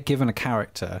you get given a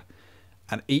character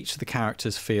and each of the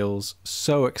characters feels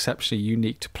so exceptionally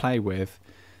unique to play with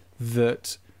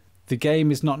that the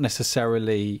game is not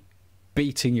necessarily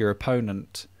beating your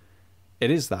opponent.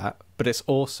 It is that, but it's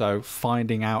also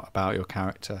finding out about your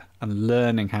character and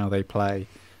learning how they play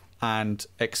and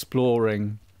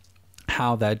exploring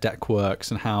how their deck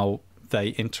works and how they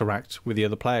interact with the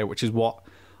other player, which is what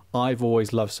I've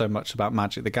always loved so much about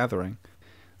Magic the Gathering.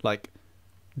 Like,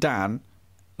 Dan,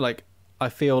 like, I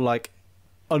feel like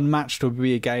Unmatched would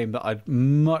be a game that I'd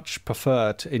much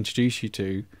prefer to introduce you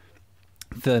to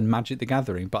than Magic the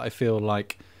Gathering, but I feel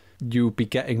like you'll be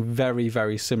getting very,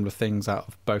 very similar things out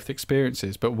of both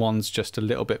experiences, but one's just a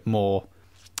little bit more,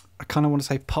 I kind of want to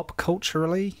say, pop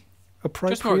culturally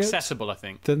appropriate. Just more accessible, I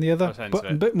think, than the other, but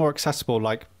a bit more accessible.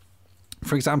 Like,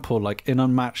 for example, like in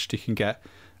Unmatched, you can get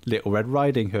Little Red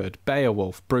Riding Hood,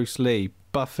 Beowulf, Bruce Lee,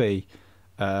 Buffy,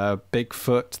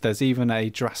 Bigfoot. There's even a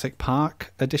Jurassic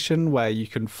Park edition where you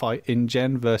can fight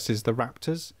InGen versus the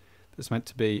Raptors. That's meant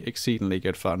to be exceedingly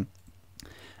good fun.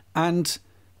 And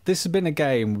this has been a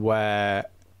game where,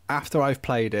 after I've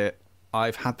played it,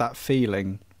 I've had that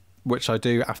feeling, which I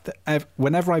do after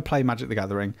whenever I play Magic the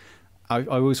Gathering. I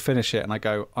always finish it and I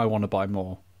go, I want to buy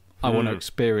more. I want to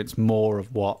experience more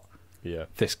of what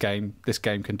this game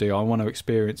can do. I want to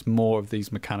experience more of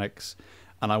these mechanics,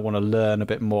 and I want to learn a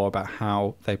bit more about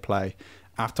how they play.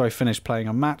 After I finish playing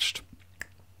Unmatched,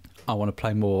 I want to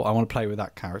play more. I want to play with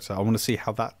that character. I want to see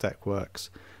how that deck works.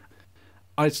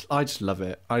 I just love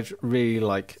it. I really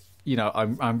like,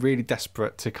 I'm really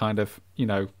desperate to kind of,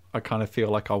 I kind of feel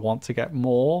like I want to get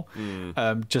more.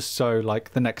 Just so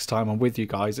like the next time I'm with you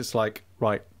guys, it's like,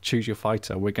 right, choose your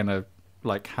fighter. We're gonna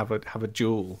like have a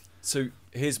duel. So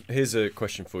here's a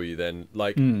question for you then.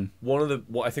 Like one of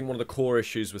the core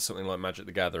issues with something like Magic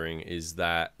the Gathering is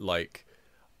that like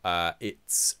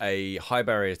it's a high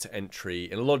barrier to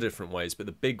entry in a lot of different ways, but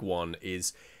the big one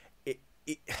is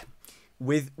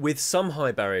with some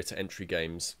high barrier to entry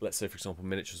games, let's say for example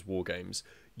miniatures war games,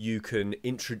 you can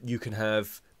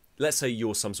have, let's say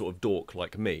you're some sort of dork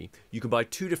like me, you can buy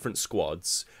 2 different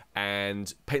squads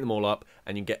and paint them all up,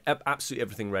 and you can get absolutely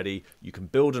everything ready. You can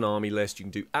build an army list, you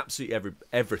can do absolutely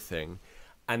everything,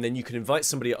 and then you can invite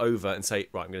somebody over and say,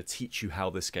 right, I'm going to teach you how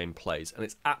this game plays, and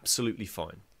it's absolutely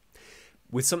fine.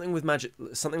 With something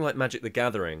like Magic the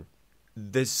Gathering,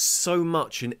 there's so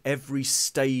much in every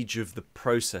stage of the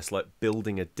process, like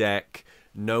building a deck,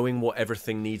 knowing what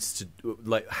everything needs to,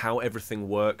 like how everything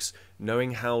works,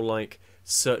 knowing how like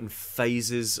certain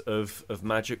phases of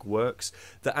Magic works,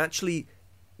 that actually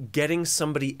getting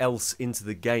somebody else into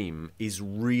the game is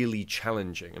really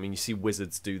challenging. I mean, you see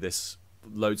Wizards do this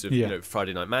loads of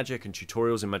Friday Night Magic and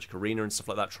tutorials in Magic Arena and stuff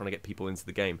like that, trying to get people into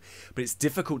the game. But it's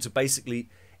difficult to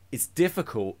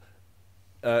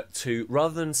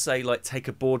rather than say like take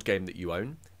a board game that you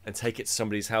own and take it to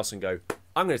somebody's house and go,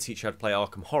 I'm going to teach you how to play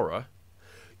Arkham Horror.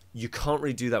 You can't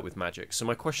really do that with Magic. So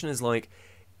my question is like,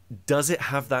 does it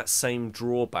have that same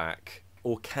drawback,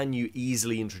 or can you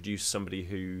easily introduce somebody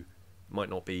who might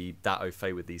not be that au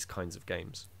fait with these kinds of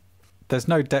games? There's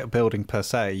no deck building per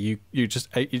se. You just,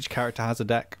 each character has a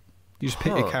deck. You just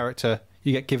pick your character,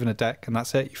 you get given a deck, and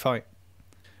that's it. You fight.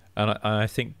 And I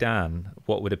think, Dan,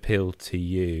 what would appeal to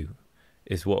you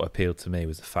is what appealed to me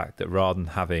was the fact that rather than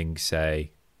having,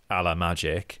 say, a la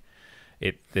Magic,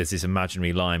 there's this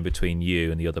imaginary line between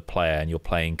you and the other player, and you're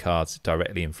playing cards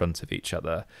directly in front of each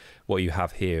other. What you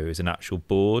have here is an actual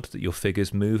board that your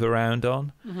figures move around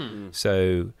on.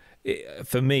 So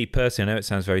for me personally, I know it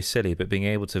sounds very silly, but being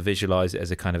able to visualize it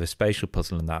as a kind of a spatial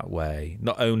puzzle in that way,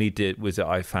 not only was it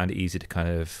I found it easy to kind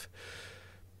of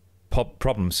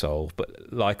problem solve,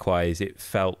 but likewise it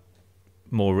felt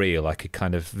more real. I could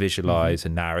kind of visualize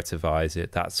and narrativize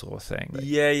it, that sort of thing.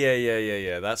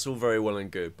 Yeah. That's all very well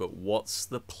and good, but what's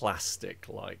the plastic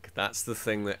like? That's the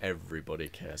thing that everybody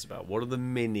cares about. What are the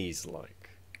minis like?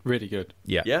 Really good.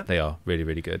 Yeah, they are really,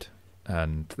 really good.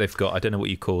 And they've got, I don't know what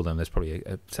you call them, there's probably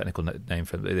a technical name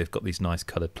for them. They've got these nice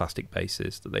coloured plastic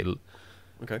bases that they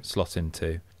slot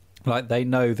into. Like, they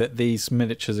know that these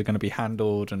miniatures are going to be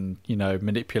handled and, you know,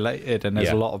 manipulated, and there's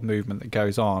a lot of movement that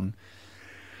goes on.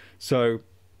 So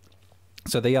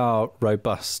they are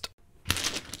robust.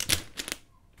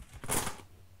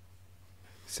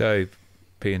 So,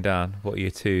 Pete and Dan, what are your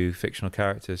two fictional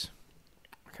characters?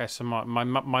 Okay, so my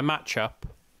matchup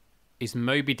is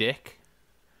Moby Dick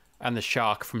and the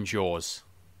shark from Jaws.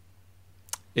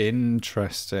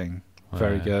 Interesting.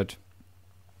 Very good.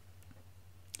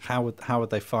 How would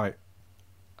they fight?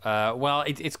 Well,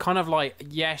 it's kind of like,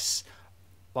 yes,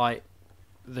 like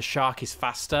the shark is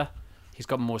faster. He's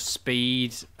got more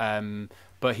speed,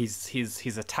 but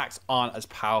his attacks aren't as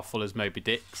powerful as Moby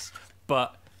Dick's.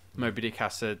 But Moby Dick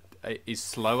is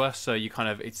slower, so you kind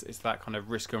of it's that kind of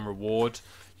risk and reward.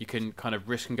 You can kind of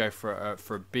risk and go for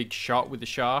a big shot with the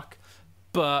shark,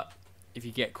 but if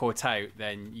you get caught out,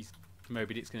 then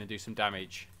Moby Dick's going to do some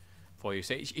damage for you.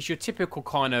 So it's your typical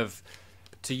kind of,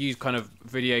 to use kind of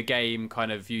video game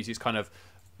kind of uses kind of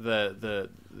the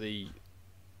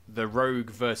rogue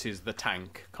versus the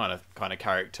tank kind of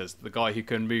characters. The guy who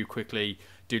can move quickly,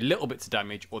 do little bits of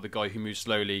damage, or the guy who moves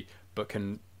slowly but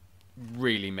can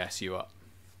really mess you up.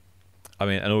 I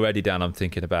mean, and already, Dan, I'm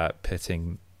thinking about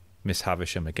pitting Miss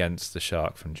Havisham against the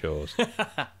shark from Jaws.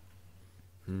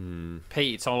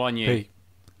 Pete, it's all on you. Pete.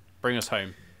 Bring us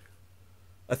home.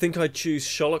 I think I'd choose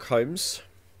Sherlock Holmes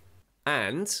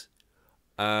and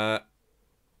also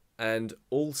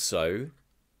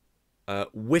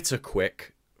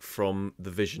Whittaquick from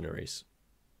The Visionaries.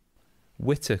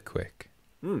 Whittaquick.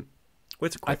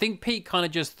 Whittaquick. I think Pete kind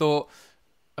of just thought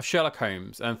of Sherlock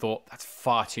Holmes and thought, that's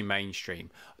far too mainstream.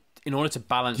 In order to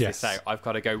balance this out, I've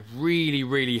got to go really,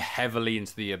 really heavily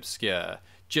into the obscure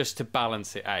just to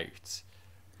balance it out.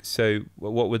 So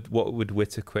what would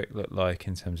Whittaquick look like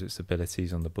in terms of its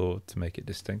abilities on the board to make it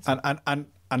distinct?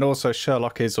 And also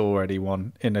Sherlock is already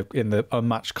one in the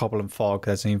Unmatched Cobble and Fog.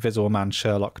 There's an Invisible Man,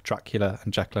 Sherlock, Dracula,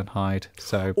 and Jekyll and Hyde.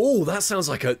 So that sounds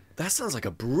like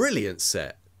a brilliant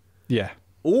set. Yeah.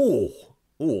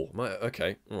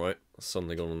 Okay, all right. That's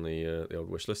suddenly gone on the old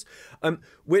wish list.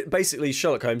 We're basically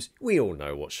Sherlock Holmes. We all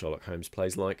know what Sherlock Holmes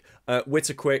plays like.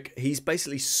 Whittaquick, he's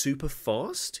basically super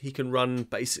fast. He can run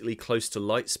basically close to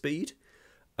light speed.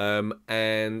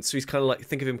 And so he's kind of like,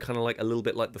 think of him kind of like a little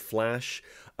bit like the Flash,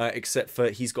 except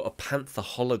for he's got a panther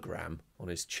hologram on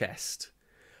his chest,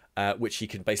 which he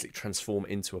can basically transform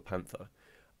into a panther.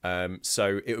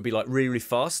 So it would be like really, really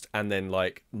fast and then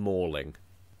like mauling.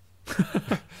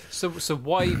 So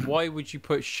why would you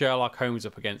put Sherlock Holmes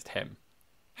up against him?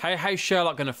 How's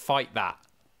Sherlock going to fight that?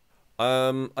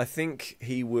 I think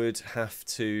he would have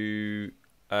to.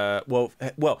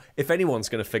 Well, if anyone's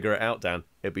going to figure it out, Dan,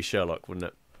 it'd be Sherlock,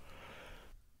 wouldn't it?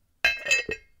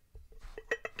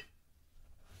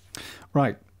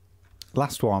 Right.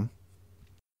 Last one.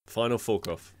 Final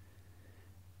fork-off.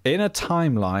 In a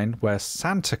timeline where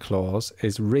Santa Claus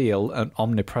is real and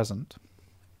omnipresent,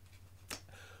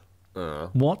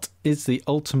 what is the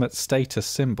ultimate status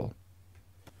symbol?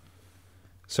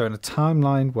 So in a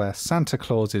timeline where Santa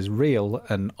Claus is real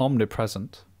and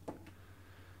omnipresent,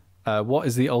 what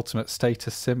is the ultimate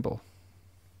status symbol?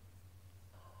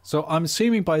 So I'm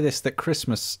assuming by this that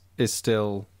Christmas is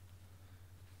still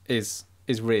is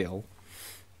real.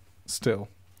 Still.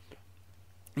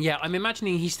 Yeah, I'm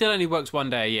imagining he still only works one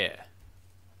day a year.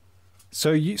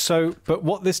 But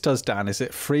what this does, Dan, is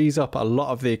it frees up a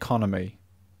lot of the economy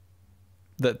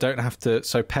that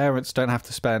parents don't have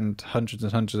to spend hundreds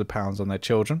and hundreds of pounds on their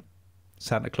children.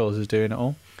 Santa Claus is doing it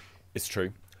all. It's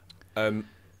true.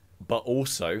 But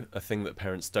also, a thing that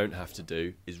parents don't have to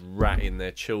do is rat in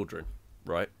their children,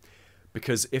 right?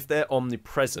 Because if they're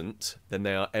omnipresent, then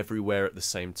they are everywhere at the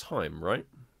same time, right?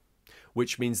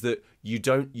 Which means that you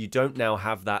don't now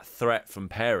have that threat from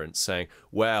parents saying,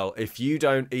 well, if you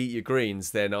don't eat your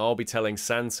greens, then I'll be telling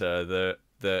Santa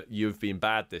that you've been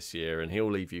bad this year and he'll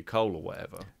leave you coal or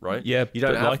whatever, right? Yeah, you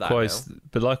don't have likewise, that now.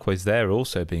 But likewise, they're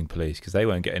also being policed because they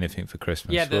won't get anything for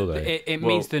Christmas, will they? It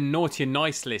means the naughty and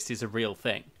nice list is a real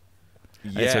thing.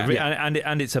 Yeah,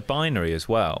 and it's a binary as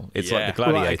well. It's like the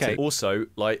Gladiator. Right, okay. Also,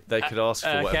 like they could ask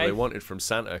for whatever they wanted from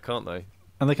Santa, can't they?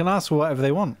 and they can ask for whatever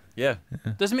they want. Yeah.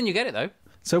 Doesn't mean you get it though.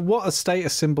 So what are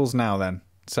status symbols now then?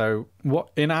 So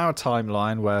what in our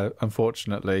timeline, where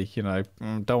unfortunately,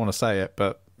 don't want to say it,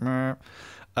 but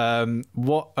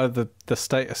what are the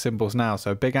status symbols now?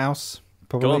 So big house,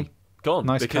 probably. Gone.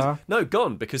 Nice car. No,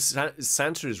 gone because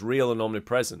Santa is real and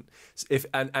omnipresent. If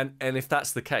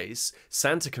that's the case,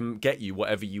 Santa can get you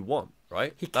whatever you want,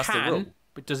 right? That's the rule.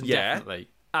 But doesn't definitely.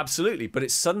 Absolutely, but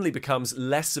it suddenly becomes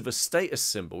less of a status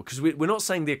symbol because we're not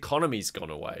saying the economy's gone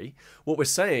away. What we're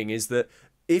saying is that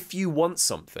if you want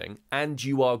something and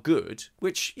you are good,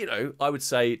 which, I would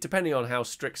say, depending on how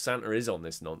strict Santa is on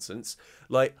this nonsense,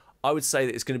 like, I would say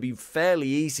that it's going to be fairly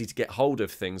easy to get hold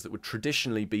of things that would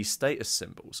traditionally be status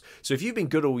symbols. So if you've been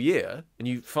good all year and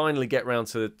you finally get round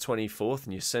to the 24th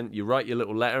and you write your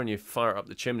little letter and you fire it up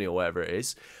the chimney or whatever it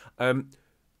is, and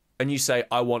you say,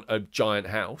 I want a giant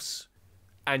house,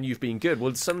 and you've been good,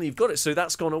 well, suddenly you've got it. So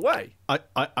that's gone away.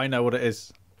 I know what it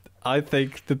is. I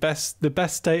think the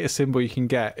best status symbol you can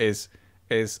get is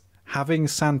having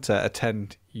Santa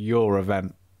attend your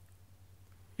event.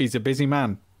 He's a busy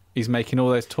man. He's making all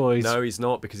those toys. No, he's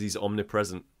not, because he's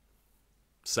omnipresent.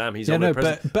 Sam, he's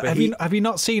omnipresent. No, but have you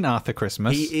not seen Arthur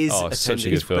Christmas? He is attending. Such a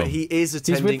good film. But he is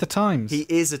attending. He's with the times. He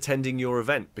is attending your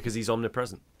event because he's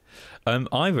omnipresent.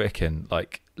 I reckon,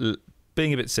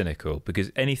 being a bit cynical,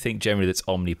 because anything generally that's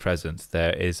omnipresent,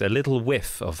 there is a little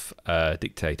whiff of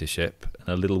dictatorship and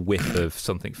a little whiff of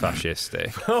something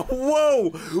fascistic. Whoa!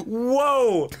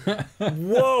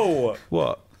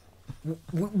 What?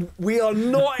 We are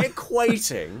not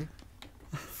equating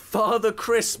Father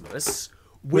Christmas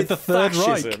with the Third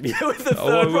fascism. Reich. With the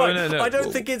Third Reich. No. I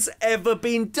don't think it's ever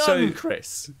been done,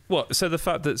 Chris. What? So the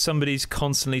fact that somebody's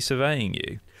constantly surveying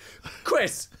you?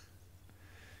 Chris,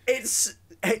 it's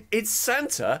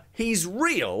Santa. He's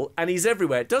real and he's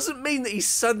everywhere. It doesn't mean that he's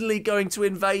suddenly going to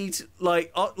invade, I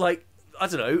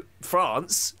don't know,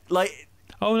 France.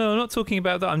 Oh no, I'm not talking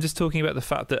about that. I'm just talking about the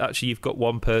fact that actually you've got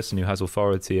one person who has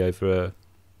authority over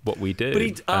what we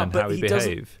do and how we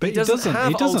behave. But he doesn't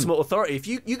have ultimate authority. If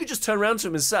you could just turn around to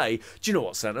him and say, "Do you know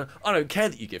what, Santa? I don't care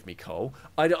that you give me coal.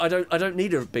 I don't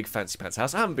need a big fancy pants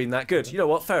house. I haven't been that good. You know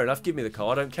what? Fair enough. Give me the coal.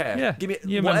 I don't care. Yeah, give me.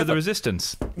 You remember the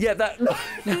Resistance? Yeah, that.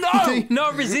 No,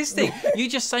 not resisting. You're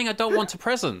just saying I don't want a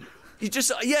present. You could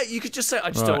just say I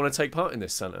just don't want to take part in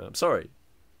this, Santa. I'm sorry.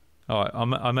 Oh,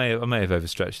 I may have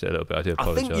overstretched it a little bit. I do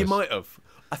apologise. I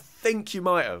think you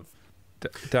might have.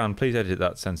 Dan, please edit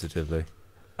that sensitively.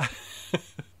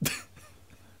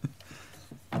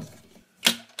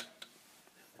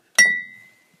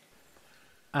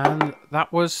 And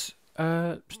that was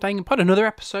Staying in Pod, another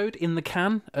episode in the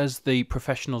can, as the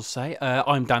professionals say.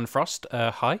 I'm Dan Frost.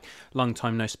 Hi, long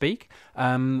time no speak.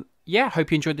 Hope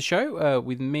you enjoyed the show.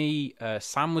 With me,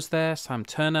 Sam was there, Sam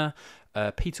Turner,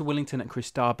 Peter Willington and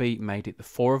Chris Darby made it the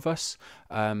four of us.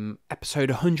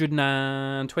 Episode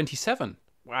 127.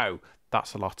 Wow,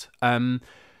 that's a lot.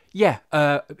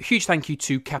 Huge thank you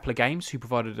to Kepler Games, who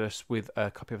provided us with a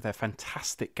copy of their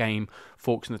fantastic game,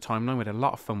 Forks in the Timeline. We had a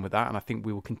lot of fun with that, and I think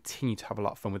we will continue to have a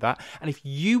lot of fun with that. And if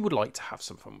you would like to have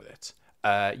some fun with it,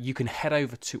 you can head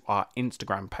over to our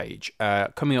Instagram page.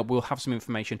 Coming up, we'll have some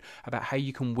information about how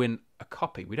you can win a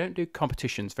copy. We don't do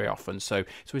competitions very often, so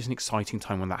it's always an exciting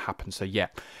time when that happens. So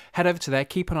head over to there,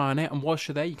 keep an eye on it, and whilst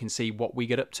you're there, you can see what we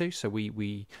get up to. So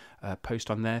we post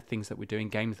on there things that we're doing,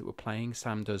 games that we're playing.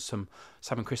 Sam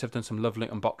and Chris have done some lovely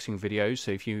unboxing videos,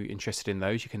 so if you're interested in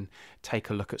those, you can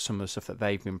take a look at some of the stuff that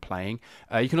they've been playing.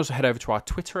 You can also head over to our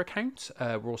Twitter account.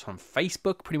 We're also on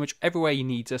Facebook. Pretty much everywhere you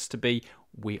need us to be,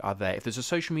 we are there. If there's a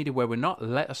social media where we're not,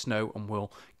 let us know and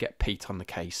we'll get Pete on the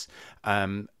case.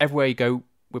 Everywhere you go,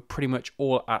 we're pretty much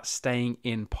all at Staying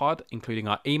In Pod, including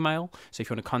our email. So if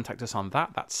you want to contact us on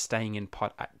that, that's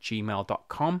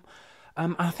stayinginpod@gmail.com.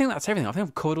 I think that's everything. I think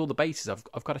I've covered all the bases.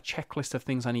 I've got a checklist of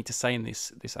things I need to say in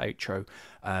this outro,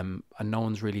 and no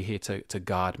one's really here to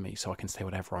guard me, so I can say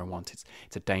whatever I want.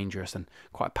 It's a dangerous and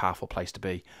quite a powerful place to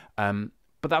be.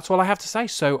 But that's all I have to say.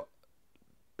 So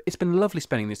it's been lovely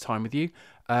spending this time with you.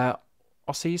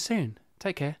 I'll see you soon.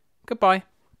 Take care. Goodbye.